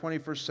 especially in our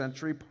 21st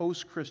century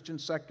post-Christian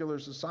secular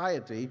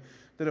society,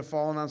 that have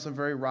fallen on some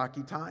very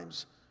rocky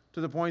times,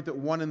 to the point that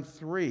 1 in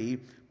 3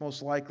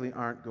 most likely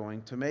aren't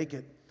going to make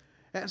it.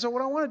 And so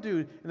what I want to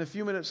do in the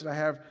few minutes that I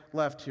have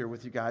left here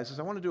with you guys is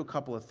I want to do a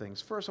couple of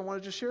things. First, I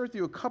want to just share with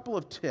you a couple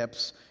of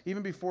tips,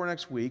 even before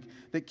next week,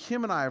 that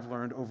Kim and I have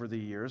learned over the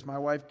years. My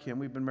wife, Kim,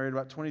 we've been married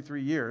about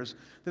 23 years,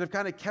 that have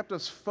kind of kept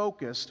us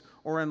focused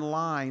or in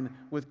line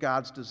with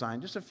God's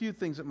design. Just a few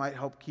things that might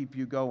help keep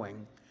you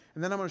going.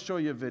 And then I'm going to show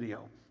you a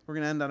video. We're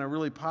going to end on a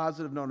really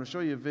positive note and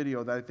show you a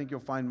video that I think you'll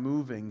find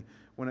moving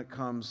when it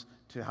comes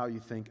to how you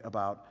think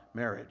about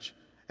marriage.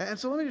 And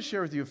so let me just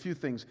share with you a few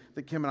things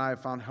that Kim and I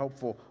have found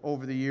helpful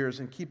over the years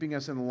in keeping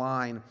us in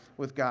line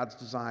with God's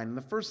design. And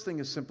the first thing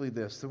is simply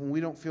this, that when we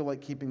don't feel like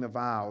keeping the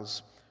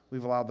vows,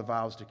 we've allowed the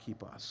vows to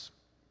keep us.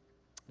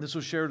 This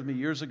was shared with me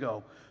years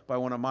ago by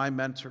one of my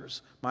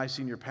mentors, my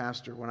senior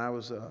pastor, when I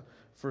was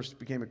first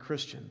became a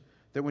Christian,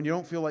 that when you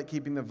don't feel like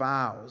keeping the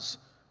vows,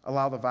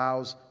 allow the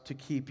vows to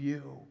keep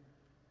you.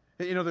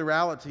 You know, the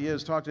reality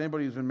is, talk to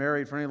anybody who's been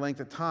married for any length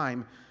of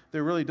time,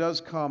 there really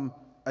does come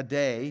a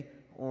day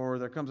or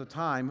there comes a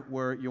time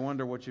where you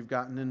wonder what you've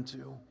gotten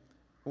into,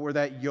 where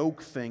that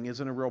yoke thing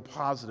isn't a real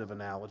positive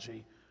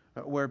analogy,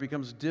 where it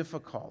becomes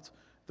difficult,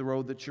 the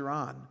road that you're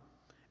on.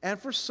 And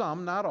for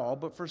some, not all,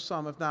 but for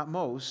some, if not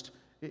most,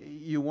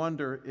 you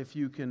wonder if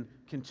you can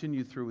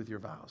continue through with your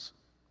vows,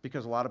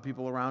 because a lot of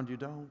people around you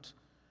don't.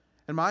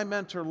 And my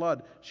mentor,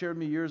 Lud, shared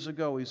me years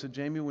ago, he said,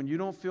 Jamie, when you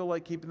don't feel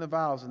like keeping the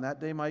vows, and that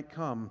day might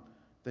come,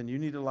 then you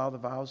need to allow the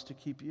vows to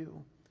keep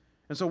you.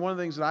 And so one of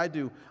the things that I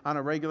do on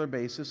a regular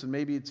basis, and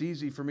maybe it's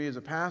easy for me as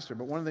a pastor,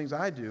 but one of the things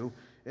I do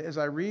is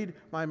I read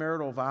my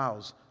marital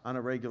vows on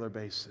a regular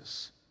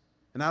basis.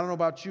 And I don't know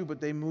about you,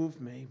 but they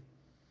move me.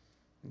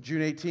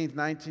 June 18th,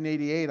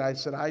 1988, I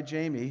said, I,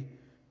 Jamie,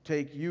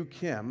 take you,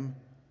 Kim,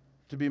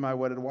 to be my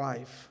wedded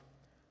wife,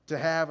 to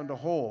have and to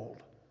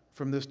hold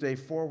from this day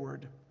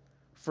forward,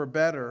 for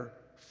better,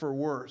 for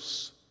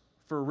worse,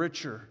 for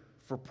richer,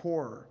 for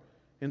poorer,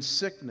 in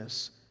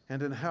sickness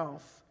and in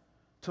health,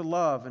 to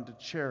love and to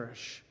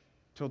cherish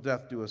till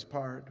death do us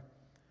part.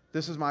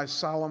 This is my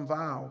solemn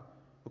vow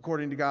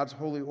according to God's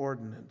holy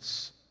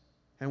ordinance.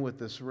 And with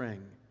this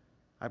ring,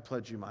 I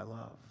pledge you my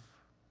love.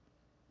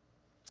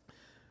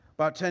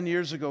 About 10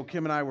 years ago,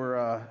 Kim and I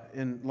were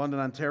in London,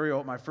 Ontario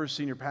at my first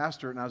senior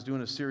pastorate, and I was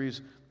doing a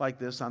series like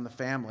this on the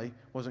family. It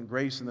wasn't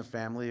grace in the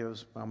family. It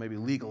was, well, maybe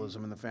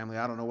legalism in the family.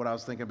 I don't know what I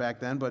was thinking back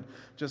then, but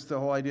just the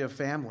whole idea of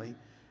family.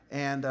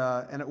 And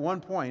at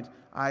one point,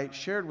 I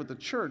shared with the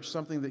church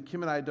something that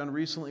Kim and I had done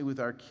recently with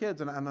our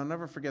kids, and I'll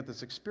never forget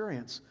this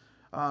experience.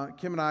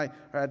 Kim and I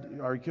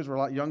our kids were a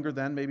lot younger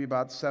then, maybe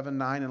about 7,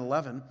 9, and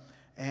 11,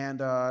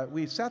 and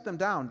we sat them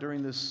down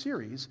during this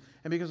series,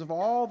 and because of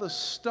all the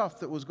stuff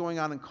that was going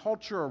on in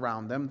culture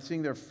around them,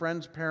 seeing their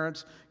friends'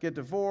 parents get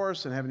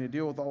divorced and having to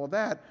deal with all of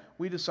that,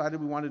 we decided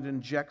we wanted to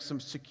inject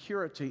some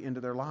security into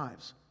their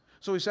lives.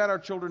 So we sat our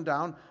children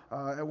down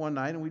at one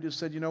night, and we just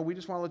said, we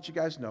just want to let you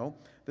guys know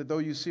that though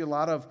you see a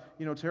lot of,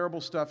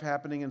 terrible stuff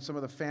happening in some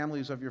of the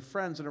families of your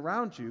friends and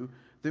around you,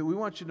 that we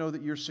want you to know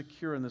that you're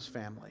secure in this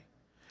family,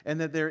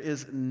 and that there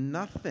is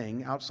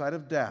nothing outside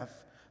of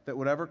death that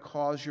would ever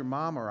cause your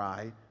mom or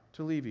I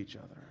to leave each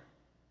other.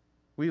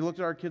 We looked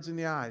at our kids in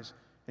the eyes,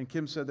 and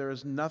Kim said, there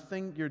is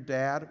nothing your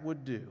dad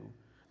would do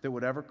that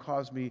would ever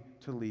cause me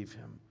to leave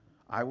him.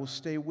 I will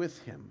stay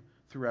with him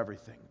through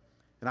everything.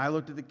 And I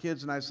looked at the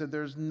kids and I said,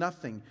 there's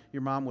nothing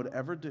your mom would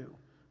ever do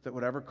that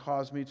would ever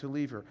cause me to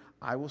leave her.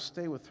 I will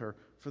stay with her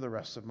for the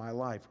rest of my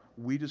life.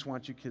 We just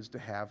want you kids to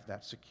have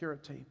that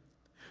security.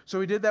 So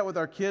we did that with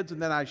our kids, and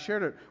then I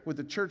shared it with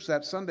the church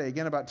that Sunday,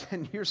 again about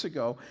 10 years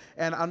ago.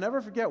 And I'll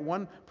never forget,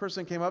 one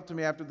person came up to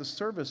me after the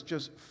service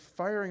just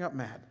firing up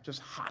mad,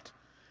 just hot.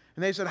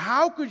 And they said,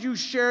 how could you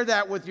share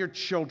that with your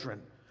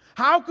children?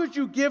 How could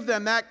you give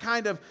them that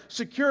kind of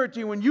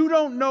security when you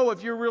don't know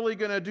if you're really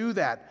going to do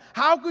that?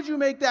 How could you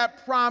make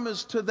that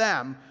promise to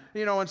them,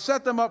 and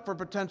set them up for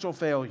potential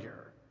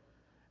failure?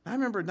 And I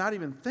remember not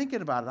even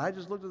thinking about it. I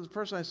just looked at this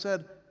person. I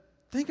said,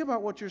 think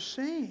about what you're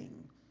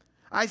saying.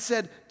 I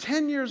said,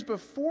 10 years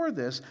before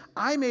this,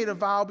 I made a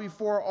vow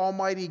before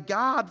Almighty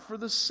God for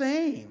the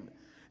same.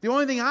 The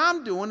only thing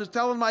I'm doing is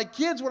telling my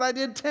kids what I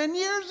did 10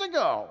 years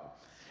ago.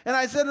 And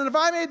I said, and if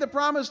I made the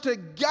promise to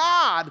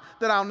God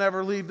that I'll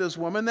never leave this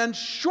woman, then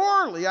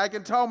surely I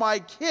can tell my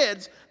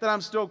kids that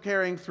I'm still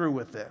carrying through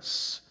with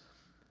this.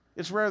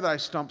 It's rare that I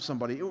stump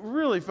somebody. It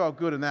really felt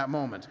good in that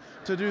moment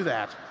to do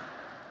that.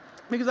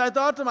 Because I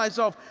thought to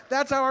myself,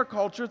 that's how our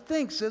culture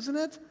thinks, isn't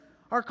it?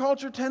 Our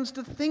culture tends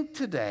to think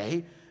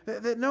today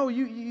that no,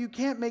 you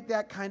can't make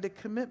that kind of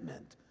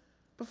commitment.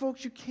 But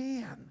folks, you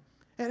can.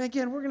 And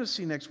again, we're going to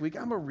see next week.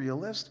 I'm a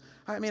realist.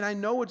 I mean, I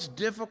know it's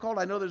difficult.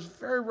 I know there's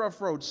very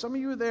rough roads. Some of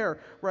you are there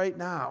right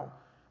now.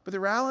 But the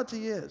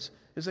reality is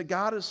that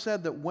God has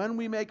said that when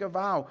we make a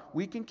vow,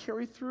 we can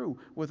carry through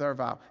with our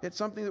vow. It's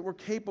something that we're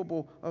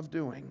capable of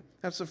doing.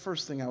 That's the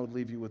first thing I would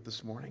leave you with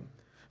this morning.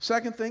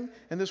 Second thing,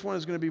 and this one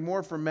is going to be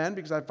more for men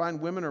because I find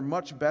women are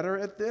much better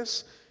at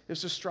this,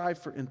 is to strive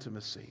for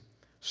intimacy.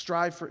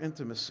 Strive for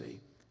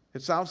intimacy.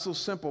 It sounds so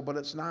simple, but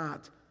it's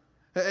not.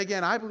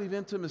 Again, I believe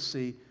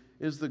intimacy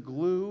is the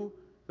glue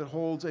that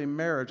holds a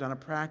marriage on a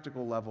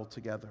practical level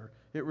together.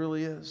 It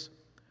really is.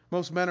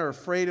 Most men are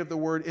afraid of the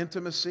word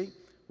intimacy.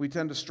 We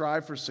tend to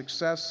strive for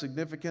success,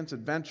 significance,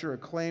 adventure,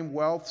 acclaim,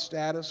 wealth,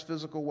 status,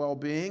 physical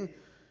well-being,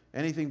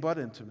 anything but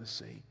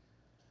intimacy.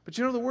 But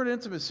the word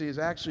intimacy is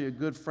actually a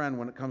good friend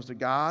when it comes to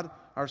God,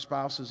 our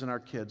spouses, and our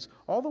kids.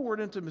 All the word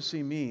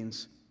intimacy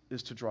means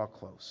is to draw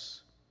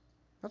close.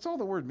 That's all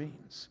the word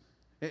means.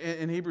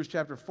 In Hebrews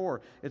chapter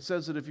 4, it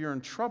says that if you're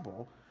in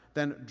trouble,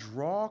 then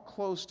draw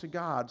close to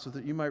God so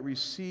that you might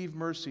receive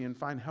mercy and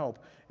find help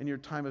in your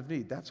time of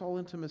need. That's all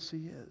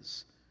intimacy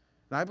is.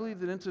 And I believe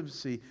that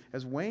intimacy,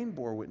 as Wayne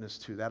bore witness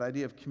to, that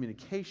idea of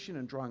communication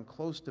and drawing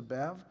close to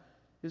Bev,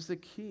 is the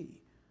key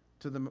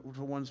to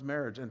one's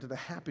marriage and to the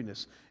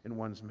happiness in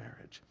one's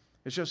marriage.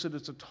 It's just that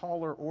it's a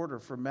taller order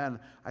for men,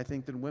 I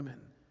think, than women.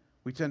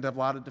 We tend to have a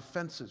lot of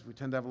defenses. We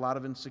tend to have a lot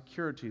of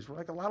insecurities. We're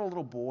like a lot of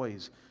little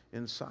boys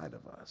inside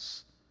of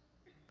us.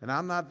 And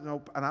I'm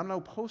no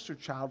poster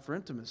child for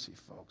intimacy,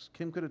 folks.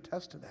 Kim could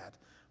attest to that.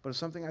 But it's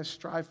something I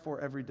strive for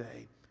every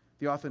day,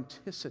 the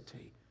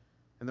authenticity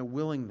and the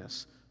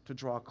willingness to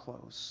draw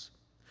close.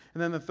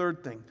 And then the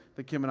third thing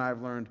that Kim and I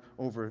have learned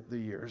over the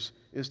years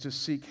is to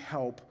seek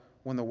help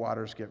when the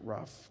waters get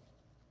rough.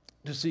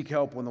 To seek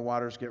help when the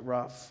waters get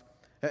rough.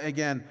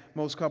 Again,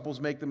 most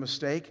couples make the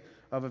mistake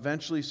of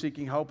eventually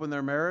seeking help in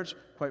their marriage,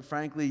 quite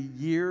frankly,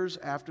 years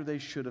after they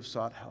should have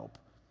sought help.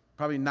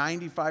 Probably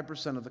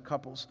 95% of the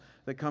couples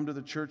that come to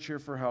the church here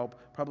for help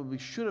probably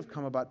should have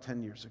come about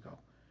 10 years ago.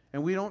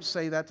 And we don't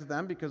say that to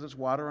them because it's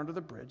water under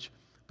the bridge.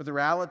 But the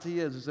reality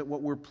is that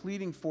what we're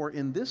pleading for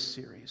in this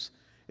series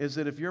is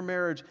that if your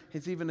marriage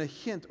has even a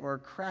hint or a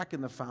crack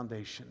in the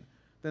foundation,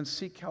 then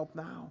seek help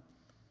now.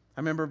 I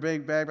remember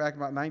back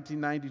about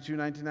 1992,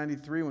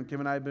 1993, when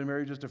Kim and I had been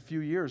married just a few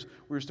years,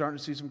 we were starting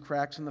to see some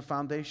cracks in the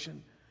foundation.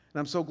 And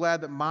I'm so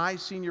glad that my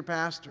senior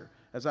pastor,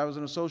 as I was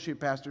an associate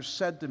pastor,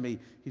 said to me,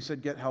 he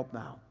said, get help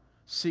now.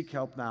 Seek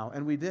help now.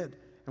 And we did.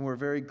 And we're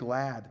very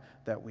glad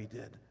that we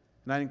did.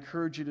 And I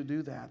encourage you to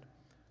do that.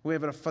 We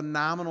have a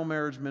phenomenal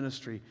marriage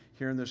ministry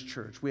here in this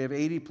church. We have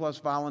 80-plus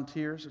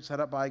volunteers. It's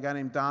headed up by a guy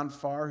named Don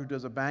Farr, who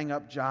does a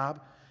bang-up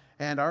job.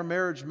 And our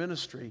marriage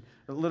ministry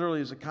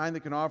literally is the kind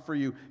that can offer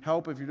you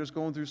help if you're just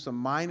going through some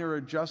minor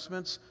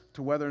adjustments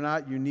to whether or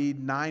not you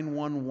need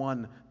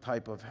 911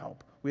 type of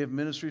help. We have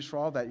ministries for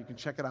all that. You can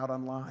check it out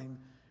online.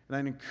 And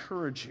I'd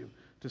encourage you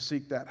to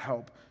seek that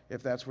help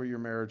if that's where your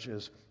marriage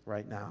is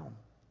right now.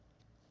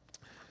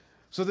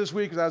 So this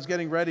week, as I was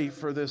getting ready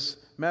for this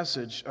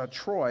message,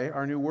 Troy,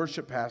 our new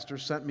worship pastor,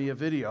 sent me a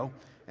video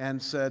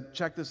and said,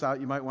 check this out,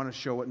 you might want to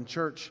show it in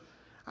church.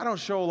 I don't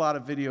show a lot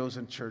of videos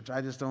in church.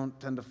 I just don't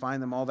tend to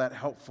find them all that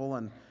helpful,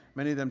 and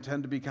many of them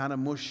tend to be kind of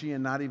mushy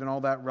and not even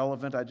all that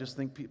relevant. I just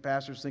think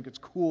pastors think it's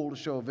cool to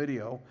show a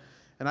video,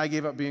 and I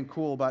gave up being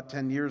cool about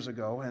 10 years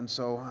ago, and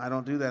so I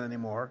don't do that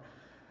anymore.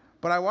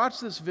 But I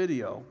watched this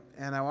video,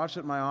 and I watched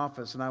it in my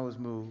office, and I was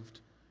moved.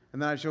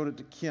 And then I showed it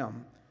to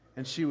Kim,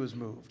 and she was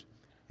moved.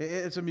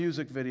 It's a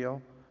music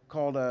video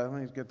called, let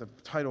me get the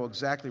title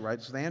exactly right.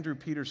 It's with Andrew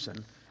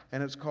Peterson,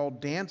 and it's called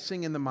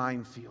Dancing in the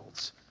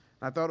Minefields.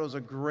 And I thought it was a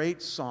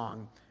great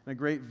song and a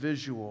great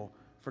visual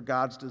for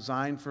God's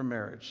design for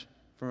marriage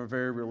from a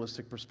very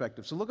realistic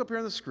perspective. So look up here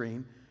on the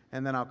screen,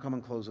 and then I'll come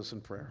and close us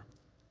in prayer.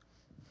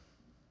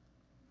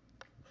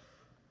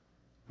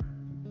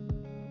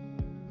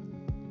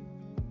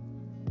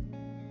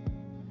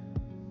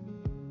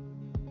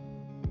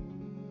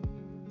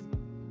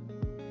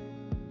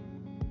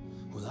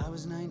 I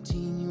was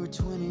 19, you were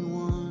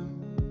 21,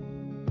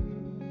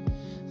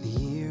 the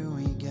year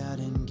we got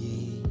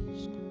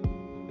engaged,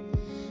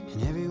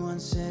 and everyone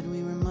said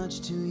we were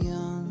much too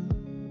young,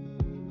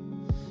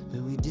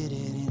 but we did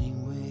it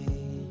anyway.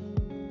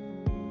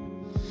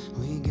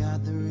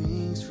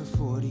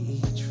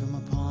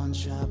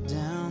 shop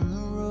down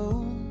the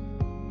road,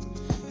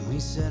 and we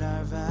said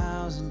our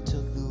vows and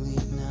took the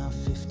leap now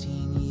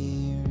 15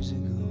 years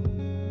ago.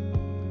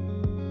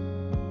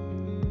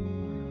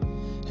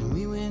 And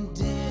we went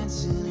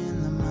dancing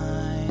in the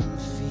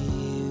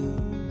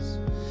minefields,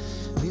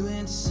 we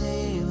went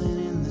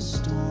sailing in the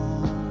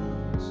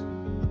storms,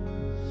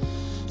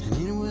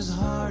 and it was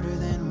harder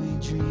than we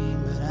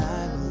dreamed, but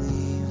I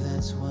believe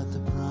that's what the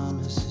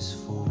promise is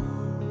for.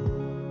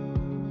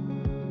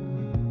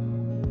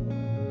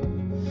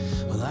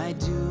 Well, I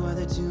do are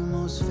the two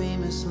most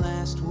famous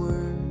last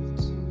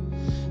words,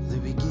 the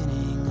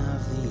beginning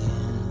of the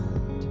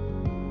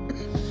end.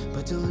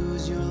 But to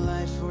lose your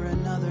life for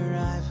another,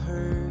 I've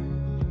heard,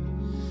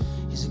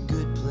 is a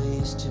good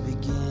place to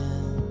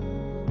begin.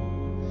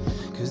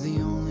 'Cause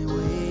the only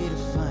way to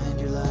find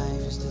your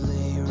life is to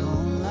lay your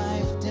own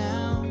life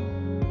down.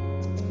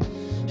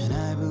 And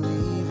I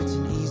believe it's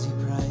an easy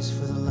price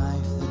for the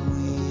life that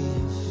we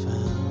have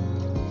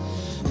found.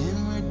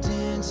 And we're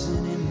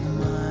dancing in the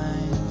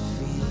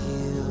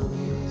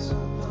minefields,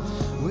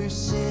 we're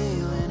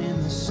sailing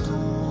in the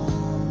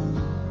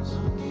storms,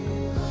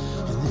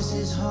 and this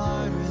is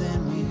harder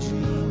than we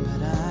dreamed,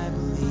 but I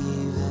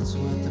believe that's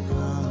what the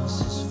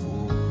promise is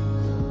for.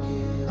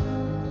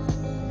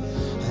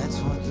 That's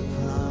what the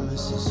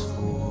promise is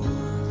for.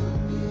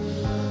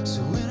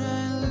 So when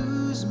I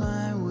lose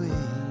my way,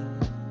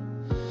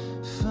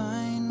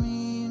 find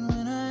me, and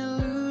when I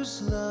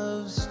lose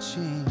love's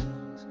chains,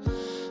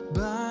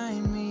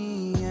 bind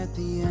me at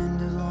the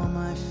end of all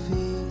my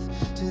faith,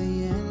 to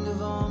the end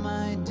of all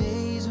my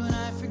days. When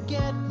I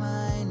forget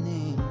my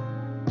name,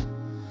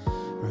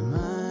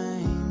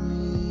 remind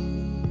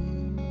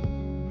me,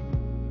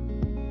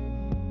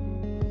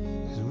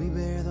 'cause we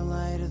bear the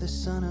light of the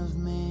Son of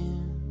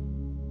Man,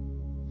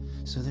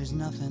 so there's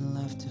nothing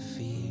left to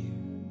fear.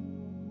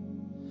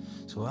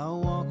 So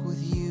I'll walk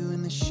with you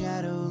in the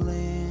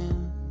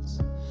shadowlands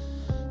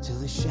till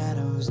the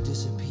shadows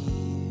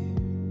disappear.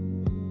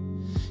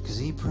 'Cause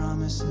he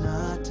promised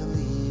not to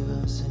leave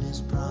us, and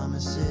his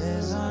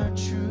promises are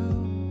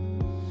true.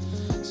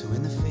 So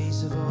in the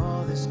face of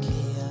all this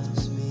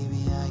chaos,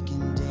 baby, I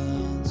can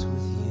dance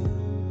with you.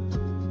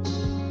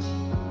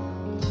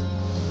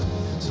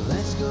 So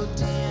let's go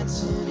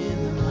dancing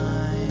in the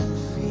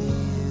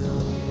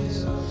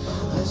minefields,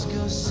 let's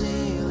go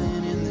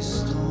sailing in the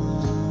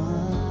storms.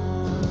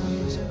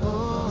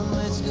 Oh,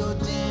 let's go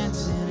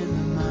dancing in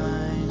the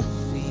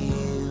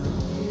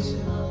minefields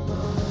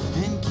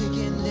and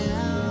kicking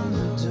down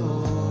the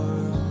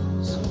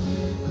doors.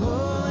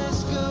 Oh,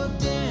 let's go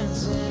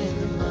dancing in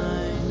the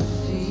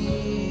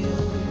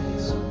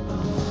minefields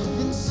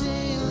and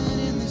sailing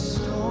in the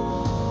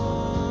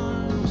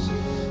storms.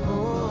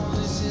 Oh,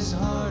 this is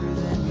harder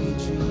than we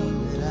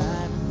dreamed, but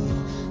I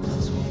believe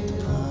that's what the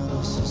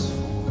promise is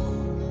for.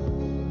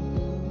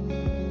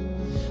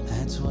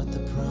 That's what the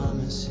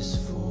promise is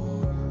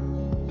for.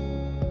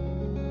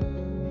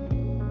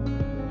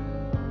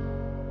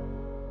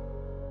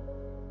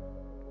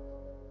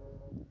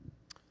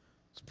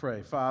 Let's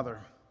pray.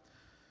 Father,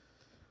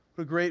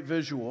 what a great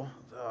visual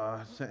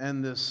to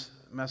end this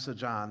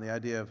message on, the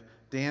idea of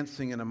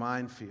dancing in a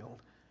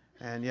minefield.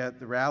 And yet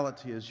the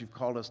reality is you've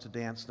called us to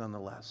dance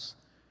nonetheless.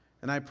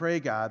 And I pray,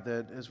 God,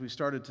 that as we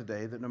started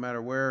today, that no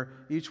matter where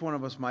each one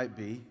of us might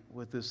be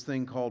with this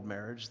thing called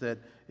marriage, that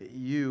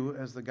you,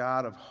 as the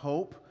God of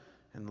hope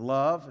and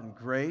love and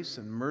grace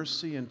and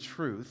mercy and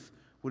truth,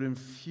 would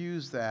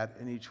infuse that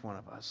in each one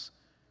of us.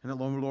 And that,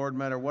 Lord, no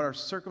matter what our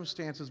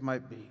circumstances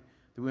might be,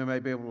 that we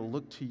might be able to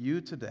look to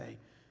you today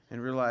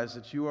and realize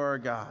that you are a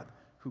God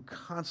who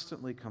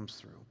constantly comes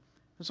through.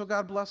 And so,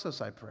 God, bless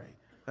us, I pray.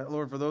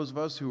 Lord, for those of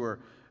us who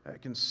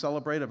can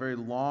celebrate a very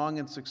long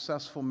and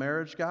successful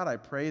marriage, God, I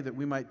pray that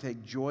we might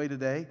take joy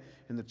today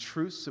in the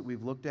truths that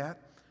we've looked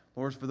at.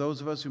 Lord, for those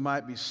of us who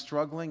might be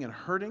struggling and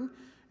hurting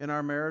in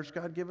our marriage,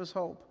 God, give us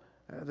hope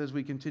as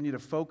we continue to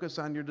focus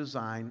on your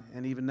design,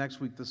 and even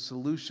next week, the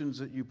solutions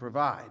that you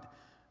provide.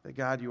 That,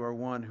 God, you are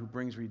one who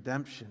brings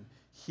redemption,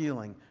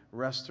 healing,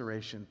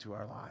 restoration to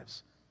our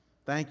lives.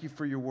 Thank you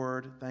for your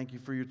word. Thank you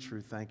for your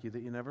truth. Thank you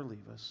that you never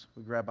leave us.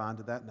 We grab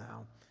onto that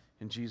now.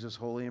 In Jesus'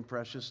 holy and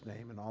precious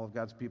name. And all of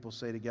God's people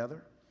say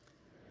together,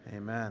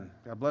 amen.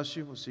 God bless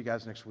you. We'll see you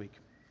guys next week.